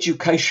with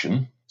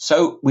education.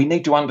 So we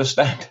need to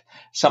understand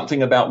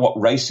something about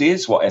what race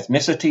is, what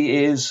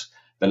ethnicity is,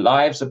 the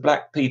lives of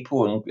black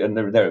people,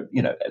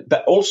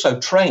 but also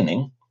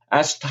training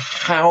as to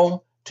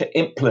how to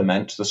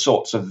implement the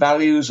sorts of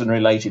values and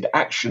related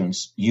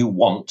actions you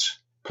want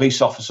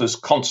police officers,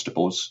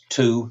 constables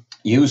to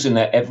use in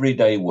their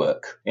everyday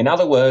work. In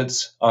other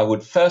words, I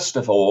would first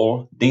of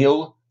all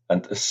deal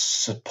and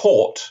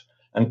support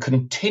and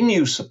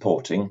continue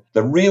supporting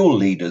the real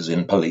leaders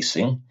in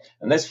policing.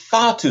 And there's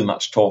far too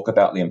much talk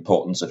about the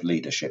importance of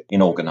leadership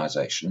in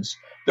organizations.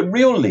 The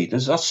real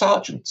leaders are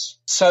sergeants.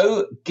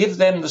 So give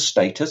them the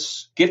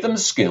status, give them the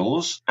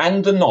skills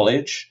and the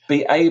knowledge,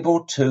 be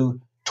able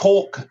to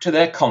talk to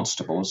their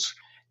constables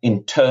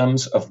in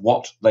terms of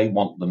what they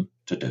want them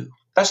to do.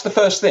 That's the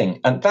first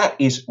thing. And that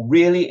is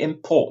really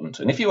important.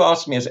 And if you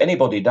ask me, has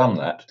anybody done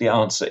that? The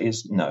answer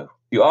is no.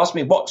 You ask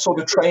me what sort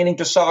of training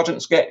do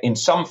sergeants get? In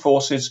some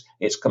forces,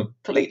 it's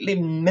completely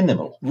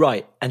minimal.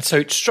 Right. And so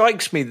it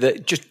strikes me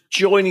that just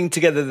joining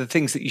together the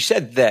things that you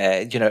said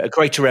there, a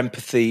greater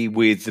empathy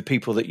with the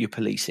people that you're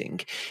policing,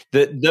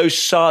 that those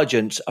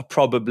sergeants are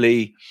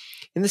probably,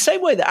 in the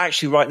same way that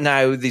actually right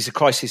now there's a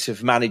crisis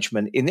of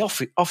management in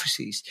the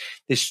offices,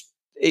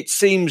 it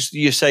seems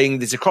you're saying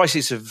there's a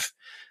crisis of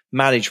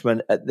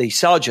management at the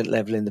sergeant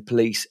level in the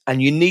police,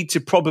 and you need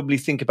to probably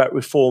think about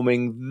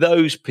reforming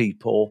those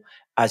people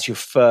as your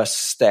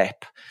first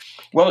step.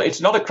 Well,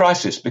 it's not a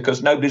crisis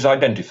because nobody's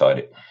identified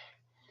it.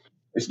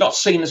 It's not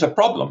seen as a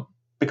problem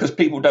because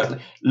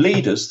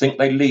leaders think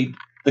they lead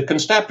the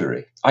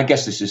constabulary. I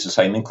guess this is the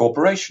same in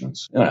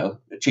corporations.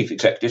 Chief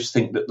executives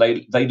think that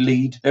they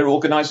lead their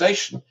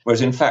organization,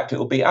 whereas in fact it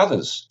will be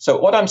others. So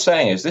what I'm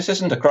saying is this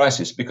isn't a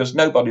crisis because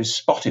nobody's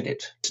spotted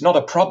it. It's not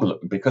a problem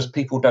because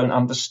people don't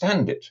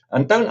understand it.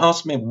 And don't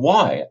ask me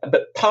why,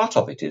 but part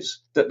of it is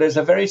that there's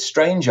a very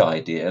strange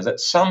idea that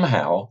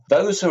somehow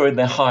those who are in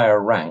the higher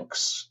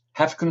ranks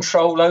have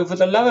control over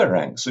the lower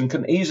ranks and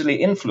can easily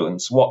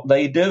influence what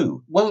they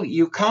do. Well,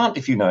 you can't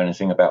if you know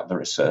anything about the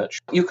research.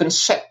 You can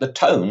set the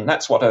tone.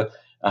 That's what a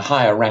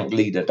higher rank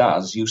leader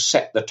does. You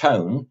set the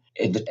tone.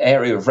 In the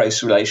area of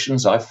race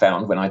relations, I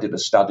found when I did a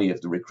study of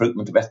the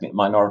recruitment of ethnic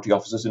minority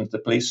officers into the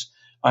police,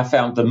 I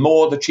found the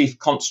more the chief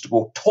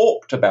constable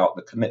talked about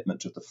the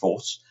commitment of the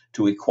force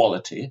to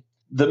equality,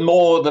 the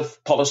more the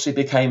policy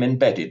became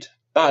embedded.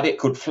 But it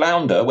could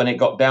flounder when it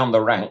got down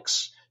the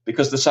ranks,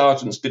 because the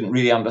sergeants didn't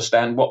really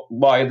understand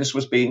why this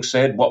was being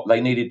said, what they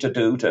needed to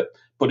do to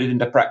put it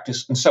into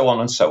practice, and so on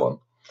and so on.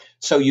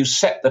 So you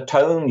set the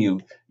tone,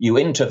 you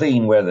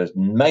intervene where the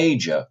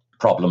major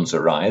problems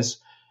arise.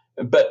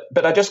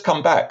 But I just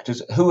come back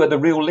to who are the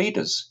real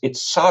leaders?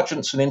 It's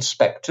sergeants and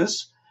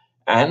inspectors,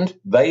 and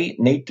they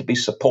need to be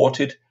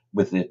supported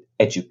with the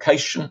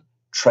education,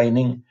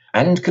 training,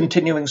 and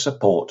continuing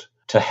support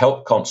to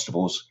help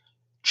constables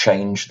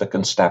change the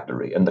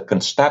constabulary. And the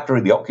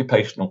constabulary, the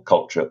occupational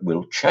culture,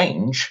 will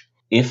change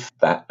if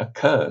that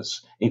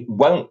occurs. It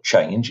won't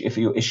change if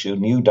you issue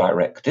new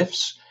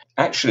directives.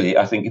 Actually,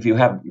 I think if you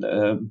have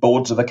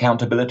boards of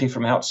accountability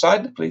from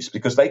outside the police,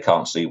 because they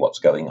can't see what's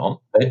going on,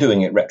 they're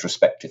doing it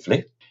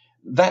retrospectively.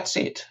 That's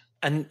it.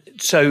 And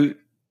so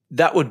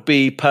that would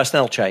be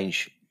personnel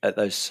change at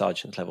those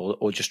sergeant level,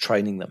 or just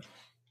training them?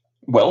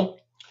 Well,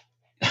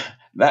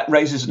 that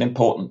raises an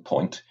important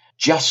point.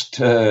 Just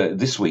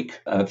this week,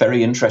 a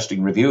very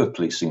interesting review of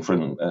policing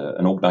from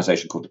an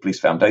organisation called the Police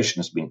Foundation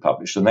has been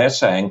published, and they're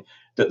saying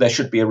that there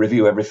should be a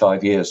review every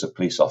 5 years of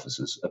police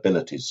officers'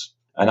 abilities.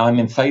 And I'm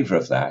in favour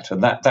of that,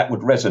 and that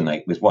would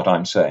resonate with what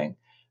I'm saying,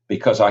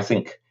 because I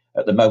think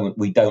at the moment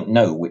we don't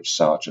know which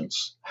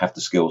sergeants have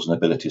the skills and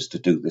abilities to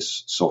do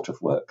this sort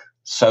of work.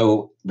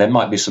 So there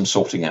might be some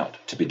sorting out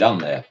to be done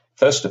there.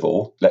 First of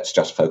all, let's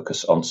just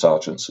focus on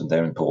sergeants and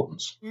their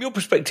importance. From your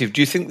perspective,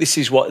 do you think this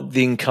is what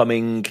the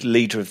incoming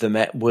leader of the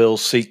Met will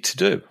seek to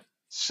do?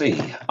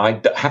 I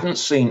haven't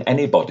seen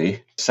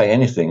anybody say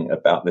anything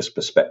about this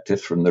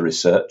perspective from the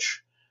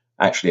research.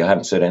 Actually, I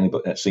haven't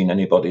seen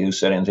anybody who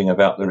said anything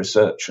about the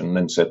research and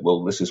then said,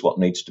 well, this is what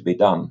needs to be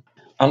done.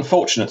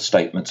 Unfortunate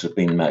statements have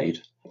been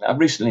made. I've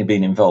recently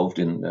been involved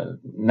in the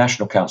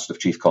National Council of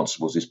Chief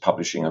Constables is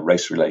publishing a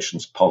race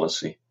relations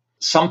policy.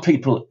 Some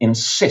people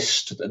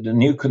insist that the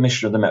new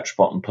Commissioner of the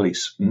Metropolitan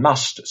Police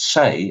must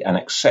say and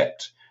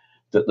accept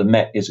that the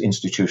Met is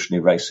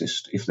institutionally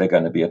racist if they're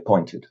going to be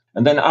appointed.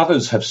 And then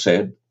others have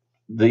said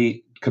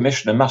the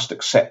Commissioner must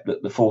accept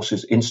that the force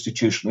is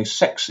institutionally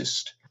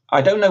sexist.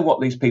 I don't know what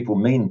these people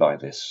mean by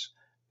this,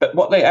 but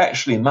what they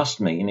actually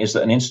must mean is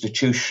that an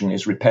institution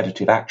is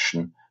repetitive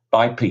action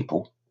by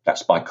people,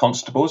 that's by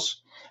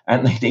constables,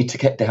 and they need to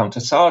get down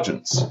to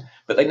sergeants.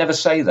 But they never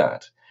say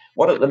that.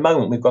 What at the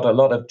moment, we've got a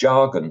lot of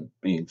jargon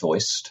being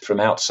voiced from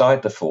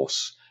outside the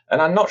force,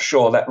 and I'm not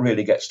sure that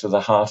really gets to the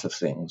heart of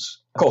things.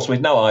 Of course,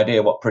 we've no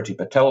idea what Priti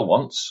Patel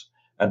wants,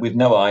 and we've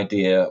no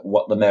idea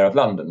what the Mayor of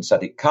London,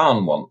 Sadiq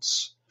Khan,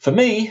 wants. For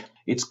me,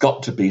 it's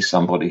got to be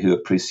somebody who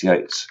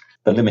appreciates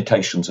the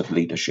limitations of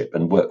leadership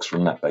and works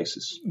from that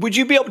basis. Would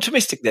you be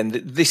optimistic then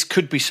that this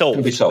could be solved?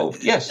 Could be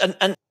solved, yes.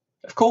 And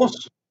of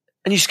course.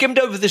 And you skimmed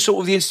over the sort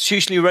of the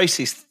institutionally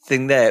racist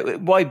thing there.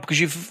 Why?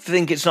 Because you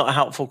think it's not a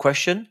helpful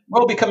question?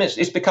 Well,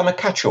 it's become a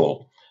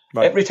catch-all.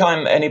 Right. Every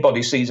time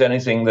anybody sees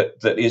anything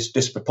that is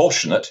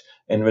disproportionate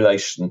in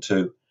relation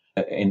to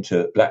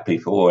into black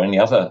people or any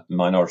other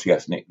minority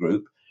ethnic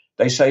group,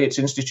 they say it's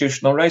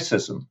institutional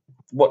racism.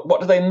 What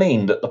do they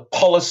mean? That the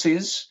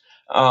policies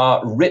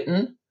are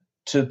written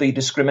to be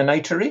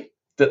discriminatory?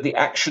 That the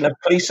action of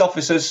police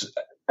officers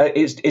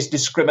is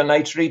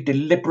discriminatory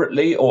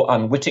deliberately or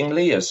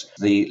unwittingly, as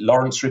the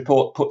Lawrence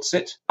report puts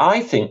it?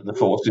 I think the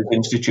force is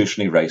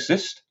institutionally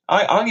racist.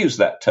 I'll use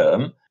that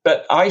term,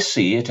 but I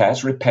see it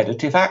as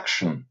repetitive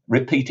action,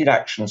 repeated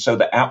action, so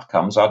the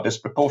outcomes are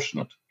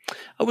disproportionate.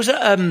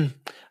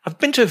 I've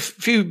been to a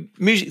few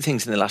music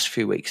things in the last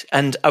few weeks,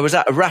 and I was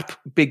at a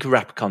big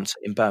rap concert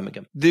in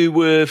Birmingham. There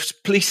were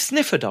police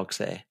sniffer dogs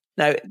there.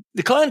 Now,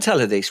 the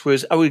clientele of this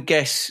was, I would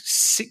guess,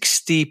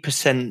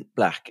 60%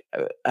 black,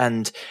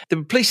 and there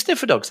were police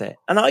sniffer dogs there.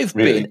 And I've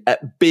been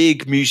at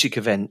big music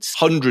events,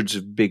 hundreds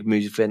of big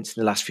music events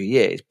in the last few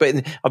years,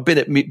 but I've been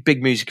at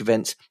big music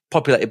events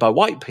populated by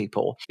white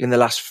people in the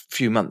last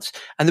few months,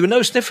 and there were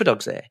no sniffer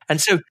dogs there.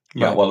 And so,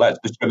 yeah, well, that's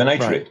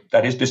discriminatory. Right.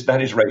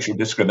 That is racial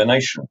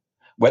discrimination.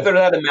 Whether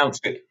that amounts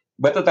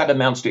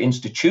to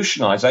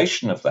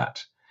institutionalization of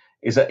that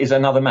is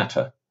another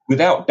matter.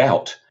 Without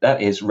doubt,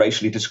 that is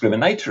racially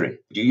discriminatory.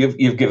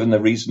 You've given the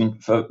reason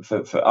for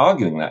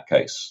arguing that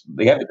case,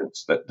 the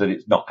evidence that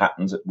it not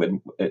happens at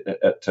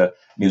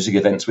music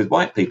events with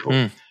white people.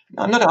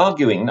 I'm not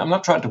arguing. I'm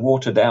not trying to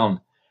water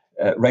down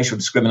racial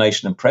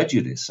discrimination and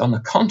prejudice. On the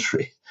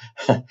contrary,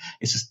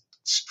 it's an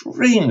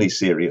extremely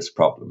serious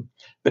problem.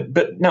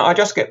 But no, I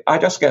just get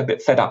a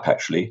bit fed up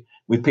actually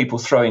with people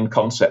throwing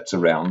concepts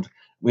around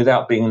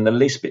without being in the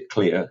least bit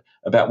clear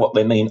about what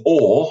they mean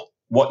or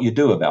what you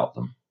do about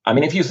them. I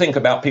mean, if you think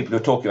about people who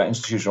are talking about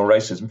institutional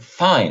racism,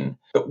 fine.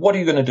 But what are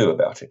you going to do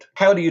about it?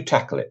 How do you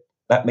tackle it?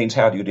 That means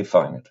how do you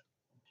define it?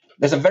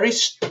 There's a very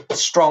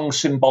strong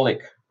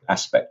symbolic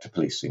aspect to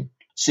policing.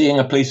 Seeing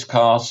a police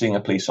car, seeing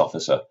a police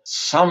officer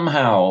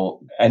somehow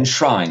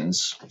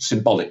enshrines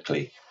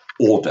symbolically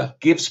order,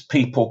 gives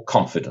people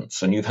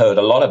confidence. And you've heard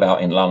a lot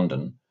about in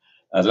London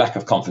a lack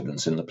of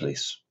confidence in the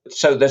police.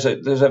 So there's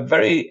a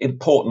very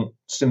important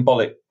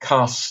symbolic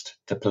cast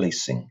to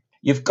policing.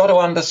 You've got to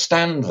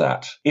understand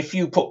that if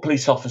you put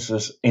police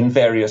officers in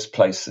various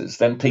places,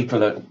 then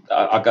people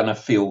are going to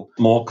feel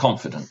more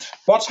confident.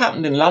 What's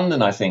happened in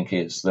London, I think,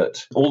 is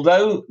that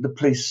although the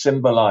police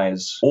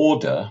symbolise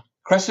order,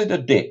 Cressida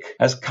Dick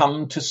has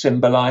come to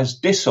symbolise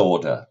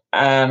disorder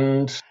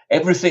and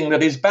everything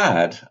that is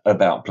bad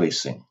about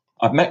policing.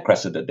 I've met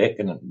Cressida Dick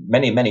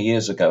many, many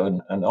years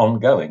ago and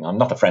ongoing. I'm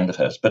not a friend of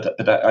hers,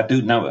 but I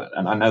do know her,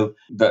 and I know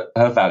that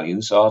her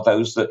values are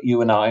those that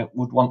you and I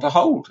would want to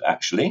hold,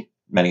 actually.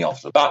 Many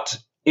of them. But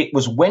it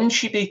was when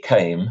she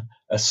became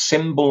a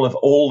symbol of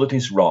all that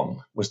is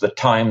wrong was the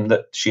time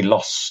that she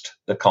lost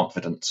the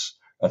confidence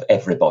of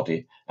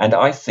everybody, and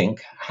I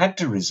think had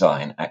to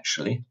resign,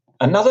 actually.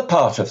 Another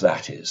part of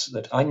that is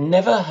that I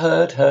never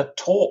heard her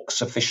talk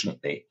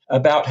sufficiently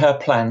about her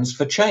plans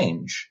for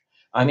change.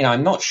 I mean,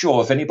 I'm not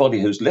sure if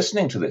anybody who's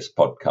listening to this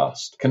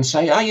podcast can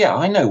say, oh, yeah,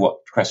 I know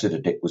what Cressida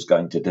Dick was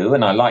going to do,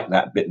 and I like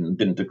that bit and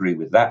didn't agree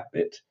with that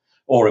bit.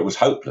 Or it was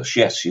hopeless.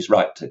 Yes, she's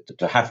right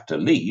to have to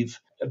leave.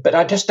 But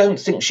I just don't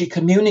think she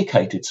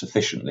communicated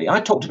sufficiently.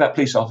 I talked about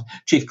police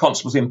chief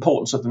constables, the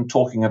importance of them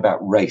talking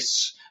about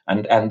race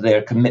and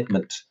their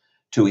commitment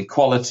to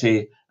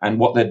equality and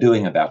what they're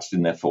doing about it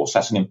in their force.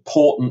 That's an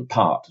important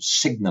part of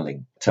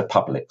signalling to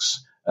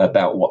publics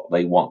about what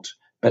they want.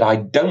 But I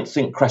don't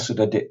think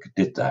Cressida Dick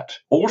did that.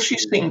 All she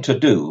seemed to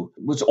do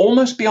was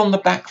almost be on the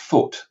back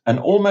foot and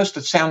almost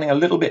sounding a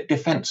little bit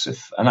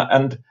defensive.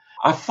 And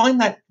I find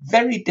that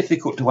very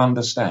difficult to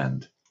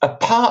understand.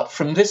 Apart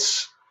from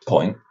this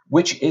point,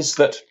 which is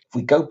that if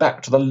we go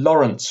back to the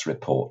Lawrence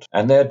report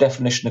and their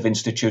definition of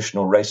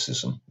institutional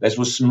racism, there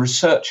was some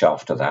research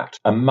after that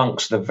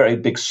amongst a very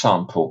big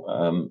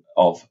sample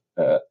of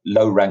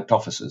low-ranked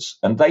officers.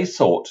 And they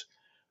thought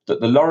that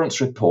the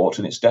Lawrence Report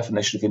and its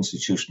definition of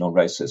institutional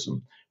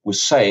racism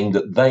was saying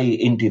that they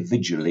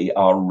individually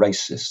are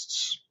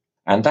racists.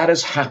 And that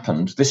has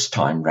happened this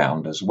time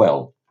round as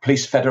well.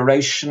 Police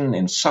Federation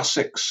in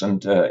Sussex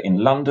and in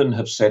London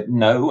have said,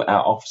 no,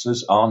 our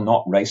officers are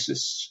not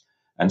racists.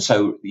 And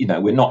so,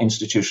 we're not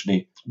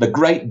institutionally. The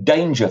great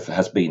danger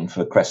has been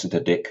for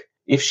Cressida Dick,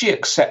 if she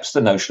accepts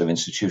the notion of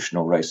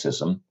institutional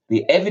racism,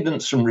 the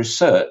evidence from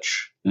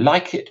research,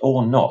 like it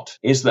or not,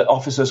 is that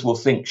officers will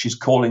think she's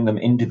calling them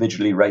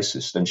individually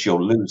racist and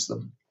she'll lose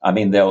them. I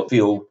mean, they'll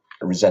feel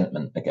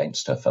resentment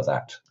against her for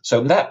that.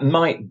 So that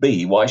might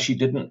be why she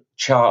didn't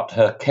chart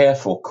her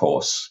careful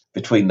course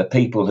between the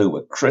people who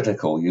were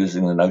critical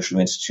using the notion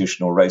of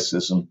institutional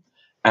racism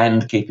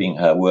and keeping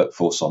her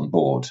workforce on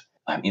board.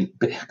 I mean,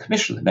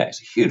 Commissioner of the Met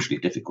is a hugely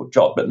difficult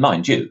job, but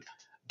mind you,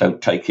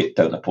 don't take it,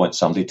 don't appoint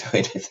somebody to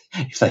it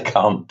if they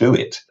can't do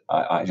it.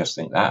 I just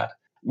think that.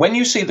 When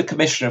you see the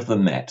Commissioner of the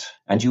Met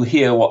and you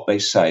hear what they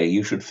say,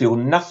 you should feel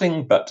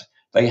nothing but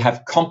they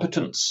have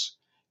competence,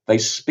 they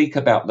speak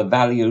about the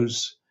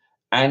values,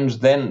 and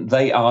then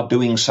they are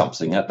doing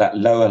something at that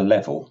lower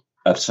level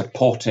of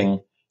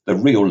supporting the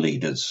real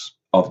leaders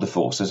of the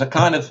force. There's a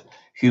kind of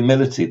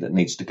humility that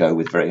needs to go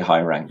with very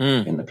high rank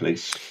in the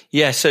police.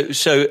 Yeah,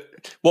 so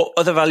what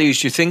other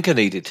values do you think are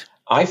needed?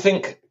 I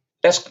think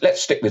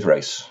let's stick with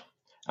race.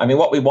 I mean,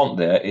 what we want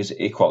there is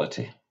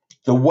equality.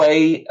 The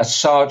way a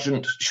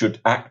sergeant should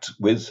act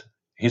with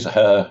his or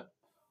her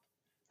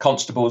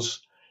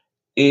constables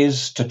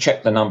is to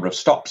check the number of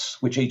stops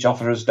which each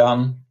officer has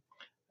done,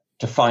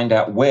 to find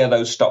out where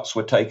those stops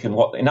were taken,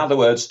 in other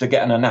words, to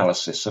get an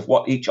analysis of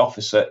what each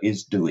officer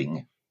is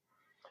doing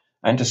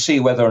and to see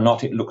whether or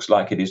not it looks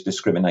like it is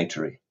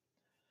discriminatory.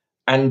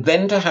 And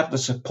then to have the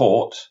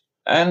support,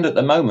 and at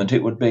the moment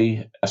it would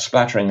be a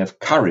splattering of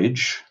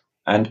courage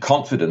and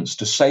confidence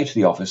to say to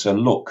the officer,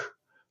 look,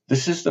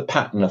 this is the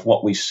pattern of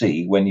what we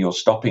see when you're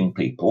stopping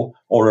people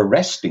or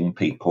arresting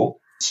people.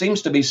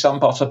 Seems to be some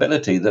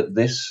possibility that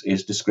this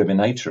is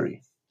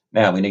discriminatory.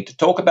 Now, we need to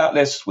talk about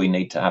this. We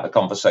need to have a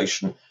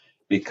conversation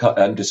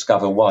and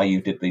discover why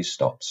you did these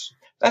stops.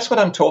 That's what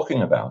I'm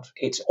talking about.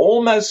 It's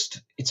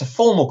a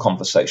formal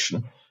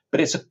conversation, but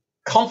it's a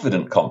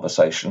confident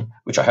conversation,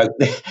 which I hope,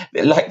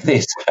 like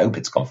this, I hope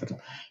it's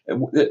confident,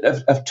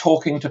 of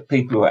talking to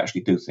people who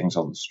actually do things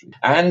on the street.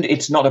 And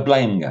it's not a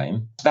blame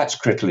game. That's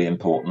critically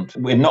important.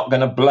 We're not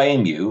going to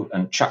blame you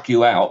and chuck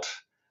you out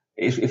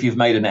if you've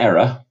made an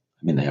error.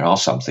 I mean, there are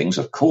some things,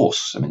 of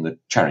course. I mean, the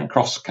Charing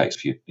Cross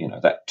case,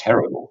 that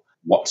terrible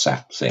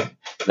WhatsApp thing,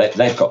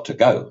 they've got to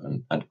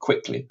go and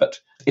quickly. But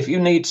if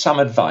you need some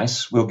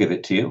advice, we'll give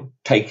it to you.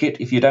 Take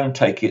it. If you don't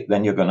take it,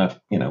 then we're going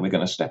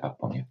to step up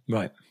on you.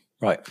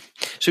 Right.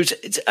 So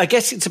I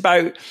guess it's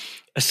about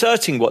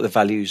asserting what the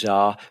values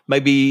are,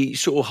 maybe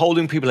sort of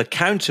holding people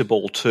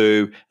accountable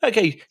to,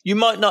 okay, you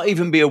might not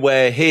even be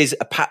aware, here's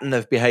a pattern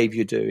of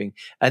behavior doing,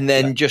 and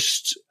then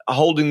just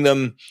holding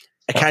them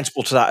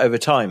accountable to that over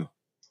time.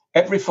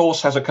 Every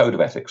force has a code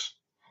of ethics.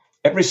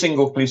 Every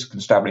single police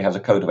constabulary has a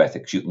code of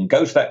ethics. You can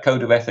go to that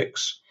code of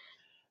ethics,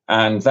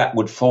 and that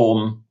would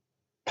form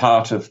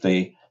part of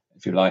the,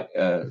 if you like,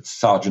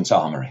 sergeant's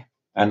armory.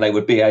 And they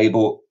would be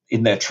able,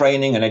 in their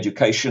training and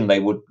education, they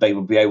would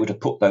be able to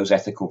put those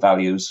ethical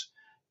values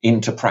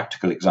into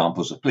practical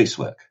examples of police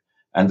work.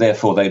 And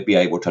therefore, they'd be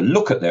able to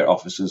look at their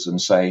officers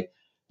and say,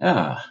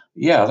 yeah,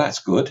 that's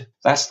good.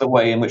 That's the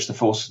way in which the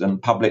force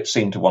and public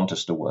seem to want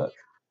us to work.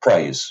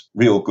 Praise,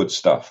 real good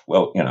stuff.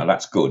 Well,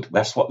 that's good.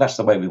 That's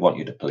the way we want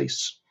you to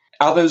police.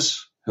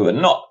 Others who are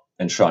not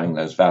enshrining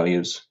those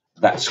values,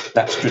 that's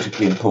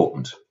critically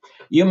important.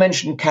 You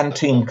mentioned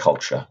canteen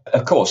culture.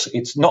 Of course,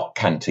 it's not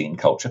canteen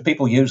culture.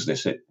 People use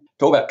this.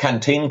 Talk about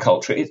canteen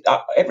culture.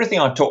 Everything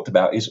I've talked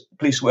about is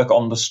police work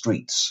on the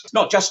streets. It's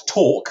not just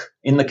talk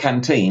in the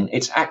canteen,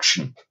 it's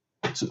action.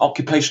 It's an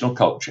occupational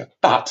culture.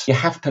 But you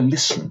have to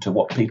listen to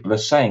what people are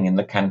saying in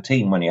the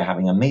canteen when you're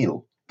having a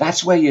meal.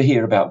 That's where you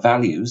hear about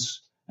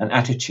values and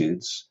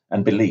attitudes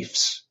and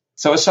beliefs.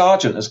 So a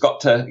sergeant has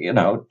got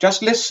to,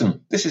 just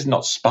listen. This is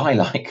not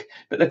spy-like,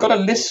 but they've got to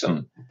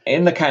listen.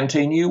 In the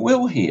canteen, you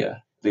will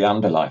hear the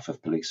underlife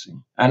of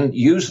policing and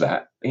use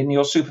that in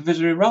your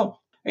supervisory role.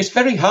 It's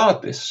very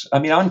hard, this. I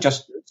mean, I'm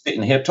just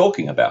sitting here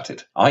talking about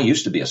it. I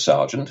used to be a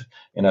sergeant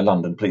in a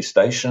London police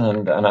station,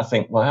 and I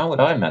think, well, how would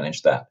I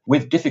manage that?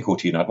 With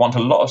difficulty, I'd want a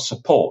lot of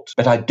support.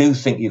 But I do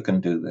think you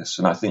can do this,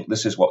 and I think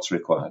this is what's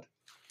required.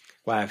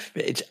 Wow,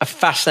 it's a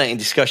fascinating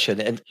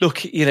discussion. And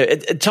look,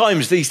 at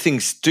times these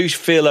things do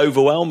feel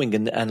overwhelming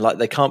and like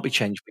they can't be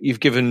changed. But you've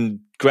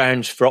given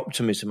grounds for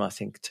optimism, I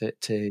think.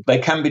 To They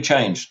can be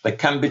changed. They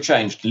can be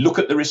changed. Look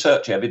at the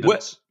research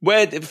evidence.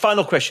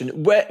 Final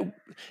question,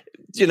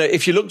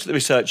 if you looked at the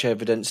research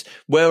evidence,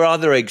 where are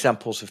there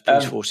examples of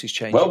police forces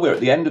changing? Well, we're at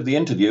the end of the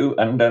interview,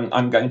 and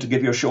I'm going to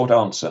give you a short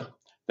answer.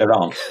 There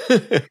aren't.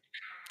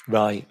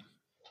 Right.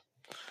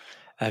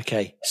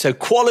 Okay. So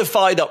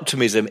qualified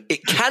optimism.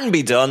 It can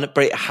be done,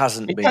 but it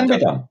hasn't been done. It can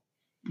be done.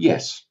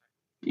 Yes.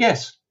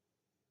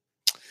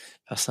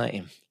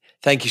 Fascinating.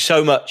 Thank you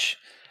so much.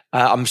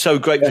 I'm so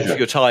grateful for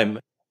your time.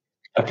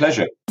 A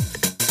pleasure.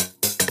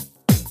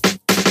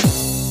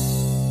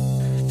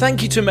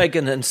 Thank you to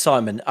Megan and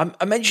Simon.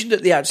 I mentioned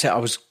at the outset I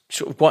was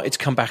sort of wanted to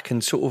come back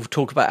and sort of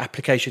talk about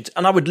applications,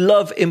 and I would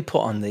love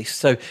input on this.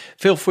 So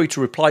feel free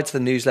to reply to the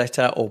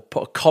newsletter or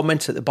put a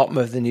comment at the bottom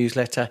of the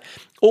newsletter,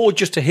 or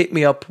just to hit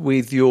me up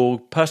with your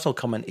personal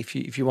comment if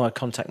you want to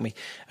contact me.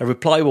 A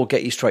reply will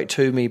get you straight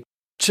to me.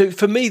 So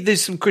for me,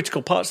 there's some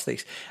critical parts to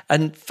this.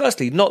 And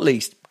firstly, not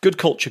least, good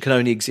culture can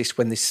only exist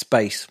when there's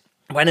space.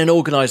 When an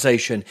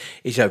organisation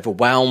is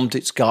overwhelmed,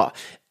 it's got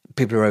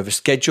people are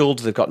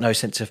overscheduled, they've got no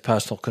sense of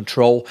personal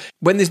control.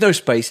 When there's no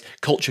space,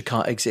 culture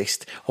can't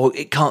exist, or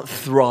it can't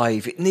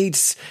thrive. It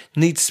needs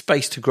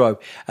space to grow.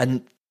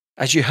 And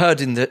as you heard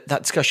in that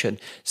discussion,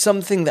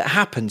 something that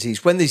happens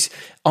is when there's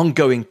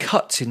ongoing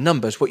cuts in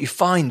numbers, what you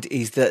find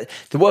is that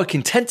the work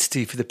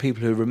intensity for the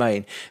people who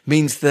remain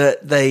means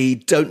that they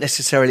don't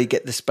necessarily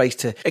get the space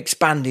to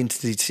expand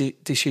into the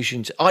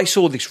decisions. I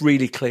saw this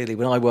really clearly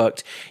when I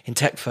worked in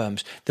tech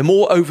firms. The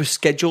more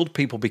overscheduled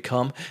people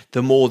become,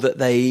 the more that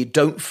they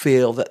don't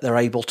feel that they're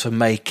able to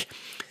make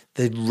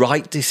the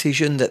right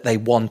decision that they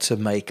want to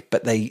make,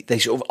 but they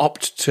sort of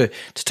opt to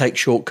take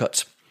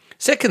shortcuts.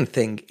 Second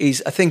thing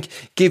is, I think,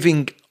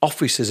 giving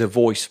officers a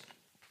voice.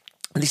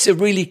 And this is a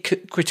really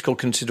critical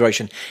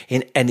consideration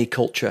in any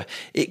culture.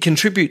 It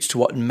contributes to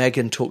what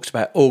Megan talks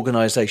about,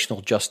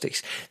 organisational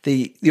justice.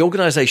 The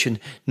organisation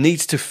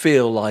needs to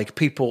feel like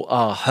people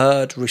are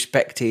heard,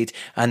 respected,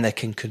 and they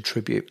can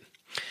contribute.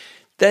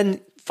 Then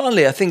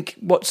finally, I think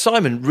what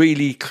Simon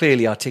really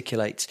clearly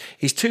articulates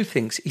is two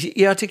things.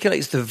 He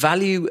articulates the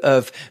value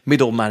of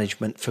middle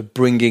management for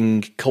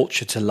bringing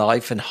culture to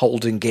life and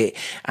holding it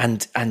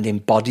and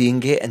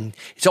embodying it. And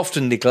it's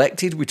often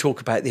neglected. We talk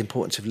about the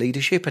importance of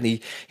leadership, and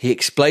he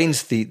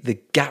explains the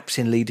gaps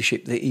in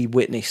leadership that he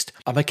witnessed.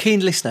 I'm a keen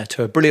listener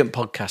to a brilliant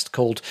podcast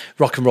called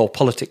Rock and Roll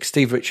Politics,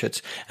 Steve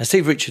Richards. And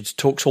Steve Richards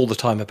talks all the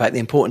time about the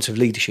importance of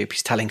leadership.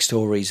 He's telling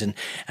stories and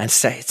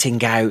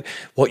setting out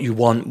what you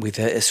want with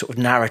a sort of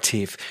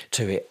narrative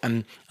to it.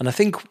 And I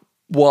think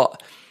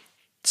what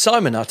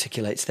Simon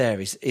articulates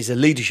there is a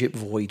leadership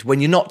void.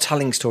 When you're not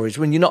telling stories,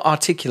 when you're not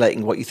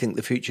articulating what you think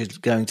the future is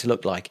going to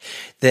look like,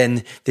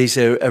 then there's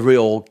a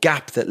real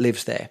gap that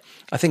lives there.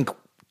 I think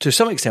to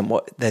some extent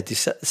what they're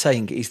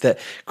saying is that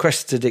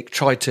Cressida Dick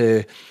tried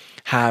to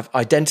have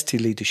identity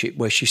leadership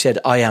where she said,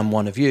 I am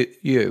one of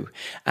you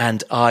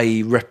and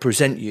I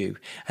represent you.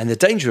 And the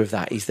danger of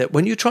that is that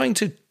when you're trying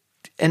to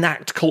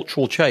enact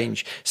cultural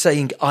change,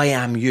 saying I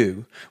am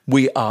you,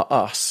 we are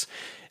us,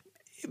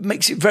 it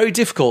makes it very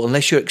difficult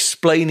unless you're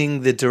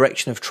explaining the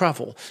direction of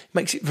travel. It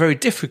makes it very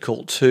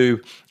difficult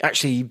to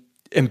actually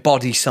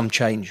embody some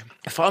change.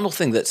 The final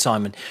thing that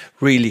Simon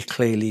really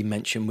clearly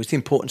mentioned was the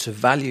importance of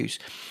values.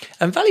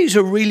 And values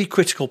are a really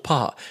critical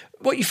part.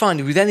 What you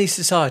find with any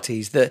society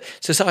is that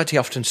society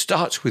often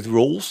starts with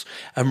rules,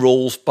 and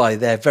rules by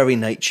their very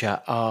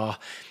nature are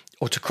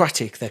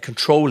autocratic, they're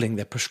controlling,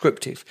 they're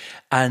prescriptive,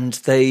 and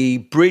they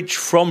bridge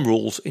from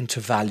rules into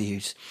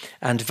values.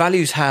 And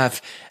values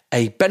have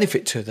a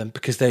benefit to them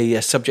because they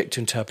are subject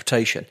to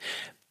interpretation.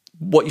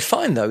 What you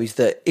find, though, is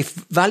that if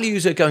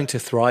values are going to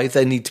thrive,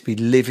 they need to be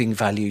living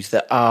values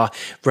that are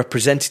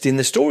represented in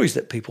the stories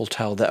that people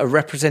tell, that are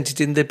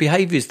represented in the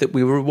behaviours that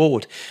we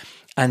reward.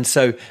 And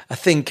so I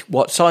think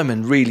what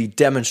Simon really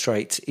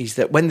demonstrates is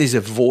that when there's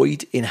a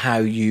void in how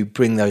you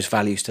bring those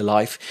values to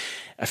life,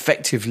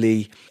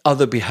 effectively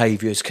other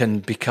behaviours can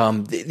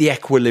become the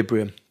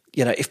equilibrium.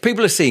 You know, if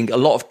people are seeing a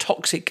lot of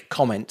toxic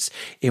comments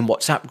in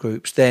WhatsApp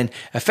groups, then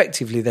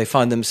effectively they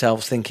find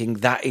themselves thinking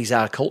that is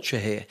our culture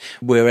here.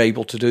 We're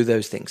able to do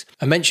those things.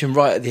 I mentioned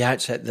right at the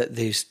outset that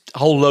there's a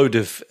whole load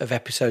of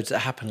episodes that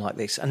happen like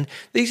this, and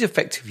these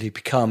effectively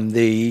become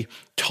the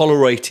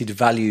tolerated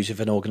values of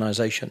an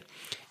organisation.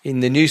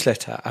 In the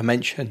newsletter, I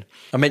mention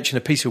a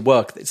piece of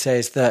work that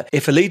says that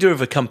if a leader of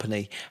a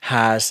company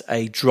has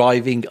a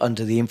driving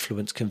under the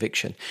influence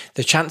conviction,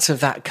 the chance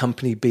of that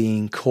company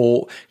being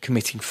caught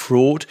committing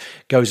fraud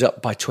goes up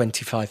by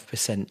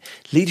 25%.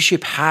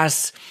 Leadership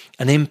has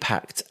an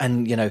impact,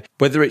 and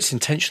whether it's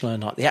intentional or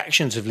not, the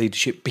actions of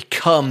leadership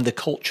become the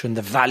culture and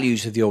the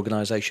values of the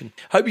organisation.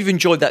 Hope you've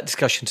enjoyed that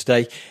discussion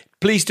today.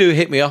 Please do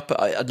hit me up.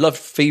 I'd love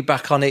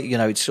feedback on it.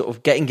 It's sort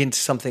of getting into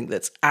something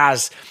that's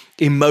as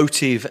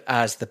emotive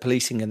as the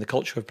policing and the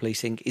culture of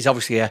policing is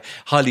obviously a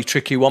highly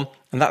tricky one.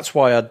 And that's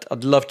why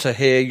I'd love to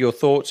hear your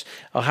thoughts.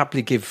 I'll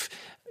happily give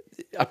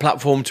a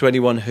platform to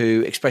anyone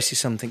who expresses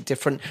something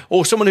different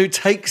or someone who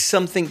takes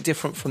something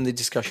different from the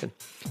discussion.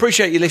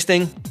 Appreciate you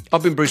listening.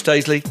 I've been Bruce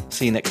Daisley.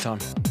 See you next time.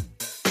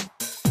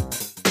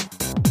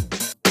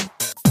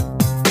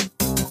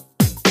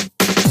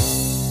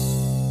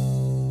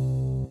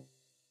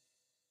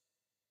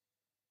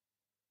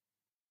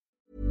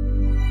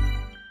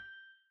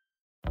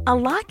 A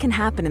lot can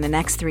happen in the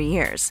next 3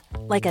 years.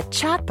 Like a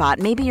chatbot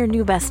may be your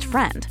new best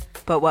friend.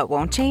 But what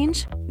won't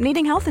change?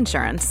 Needing health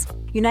insurance.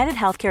 United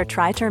Healthcare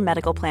Tri-Term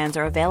Medical Plans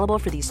are available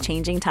for these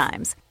changing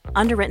times.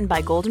 Underwritten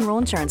by Golden Rule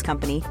Insurance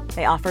Company,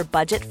 they offer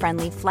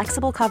budget-friendly,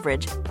 flexible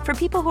coverage for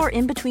people who are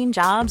in between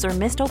jobs or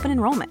missed open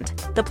enrollment.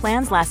 The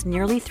plans last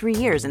nearly 3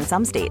 years in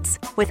some states,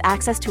 with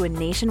access to a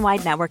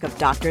nationwide network of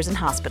doctors and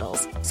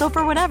hospitals. So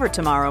for whatever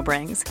tomorrow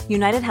brings,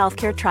 United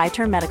Healthcare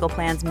Tri-Term Medical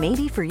Plans may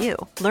be for you.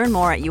 Learn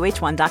more at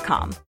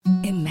uh1.com.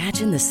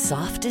 Imagine the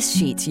softest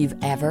sheets you've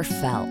ever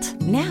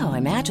felt. Now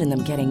imagine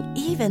them getting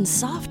even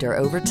softer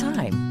over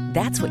time.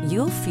 That's what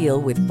you'll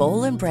feel with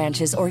Boll &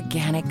 Branch's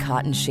organic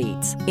cotton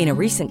sheets. In a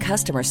recent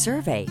customer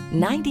survey,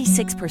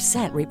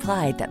 96%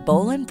 replied that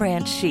Boll &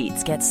 Branch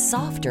sheets get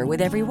softer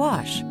with every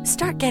wash.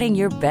 Start getting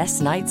your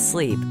best night's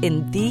sleep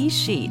in these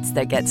sheets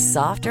that get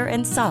softer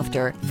and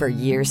softer for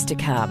years to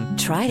come.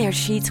 Try their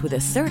sheets with a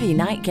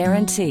 30-night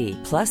guarantee.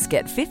 Plus,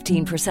 get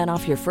 15%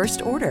 off your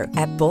first order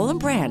at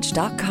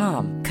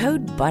bollandbranch.com.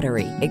 Code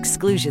BUTTERY.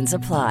 Exclusions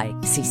apply.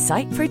 See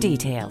site for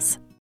details.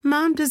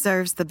 Mom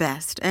deserves the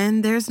best,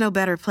 and there's no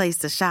better place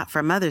to shop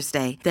for Mother's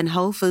Day than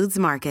Whole Foods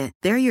Market.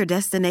 They're your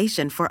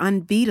destination for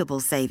unbeatable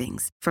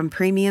savings, from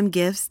premium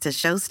gifts to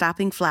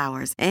show-stopping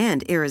flowers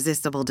and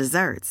irresistible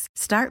desserts.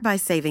 Start by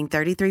saving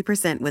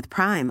 33% with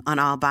Prime on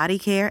all body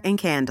care and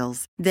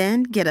candles.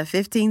 Then get a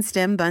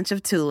 15-stem bunch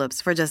of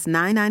tulips for just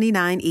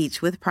 $9.99 each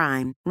with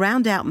Prime.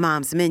 Round out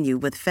Mom's menu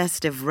with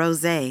festive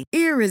rosé,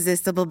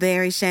 irresistible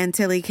berry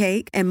chantilly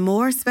cake, and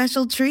more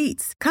special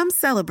treats. Come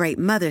celebrate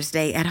Mother's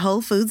Day at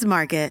Whole Foods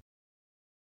Market.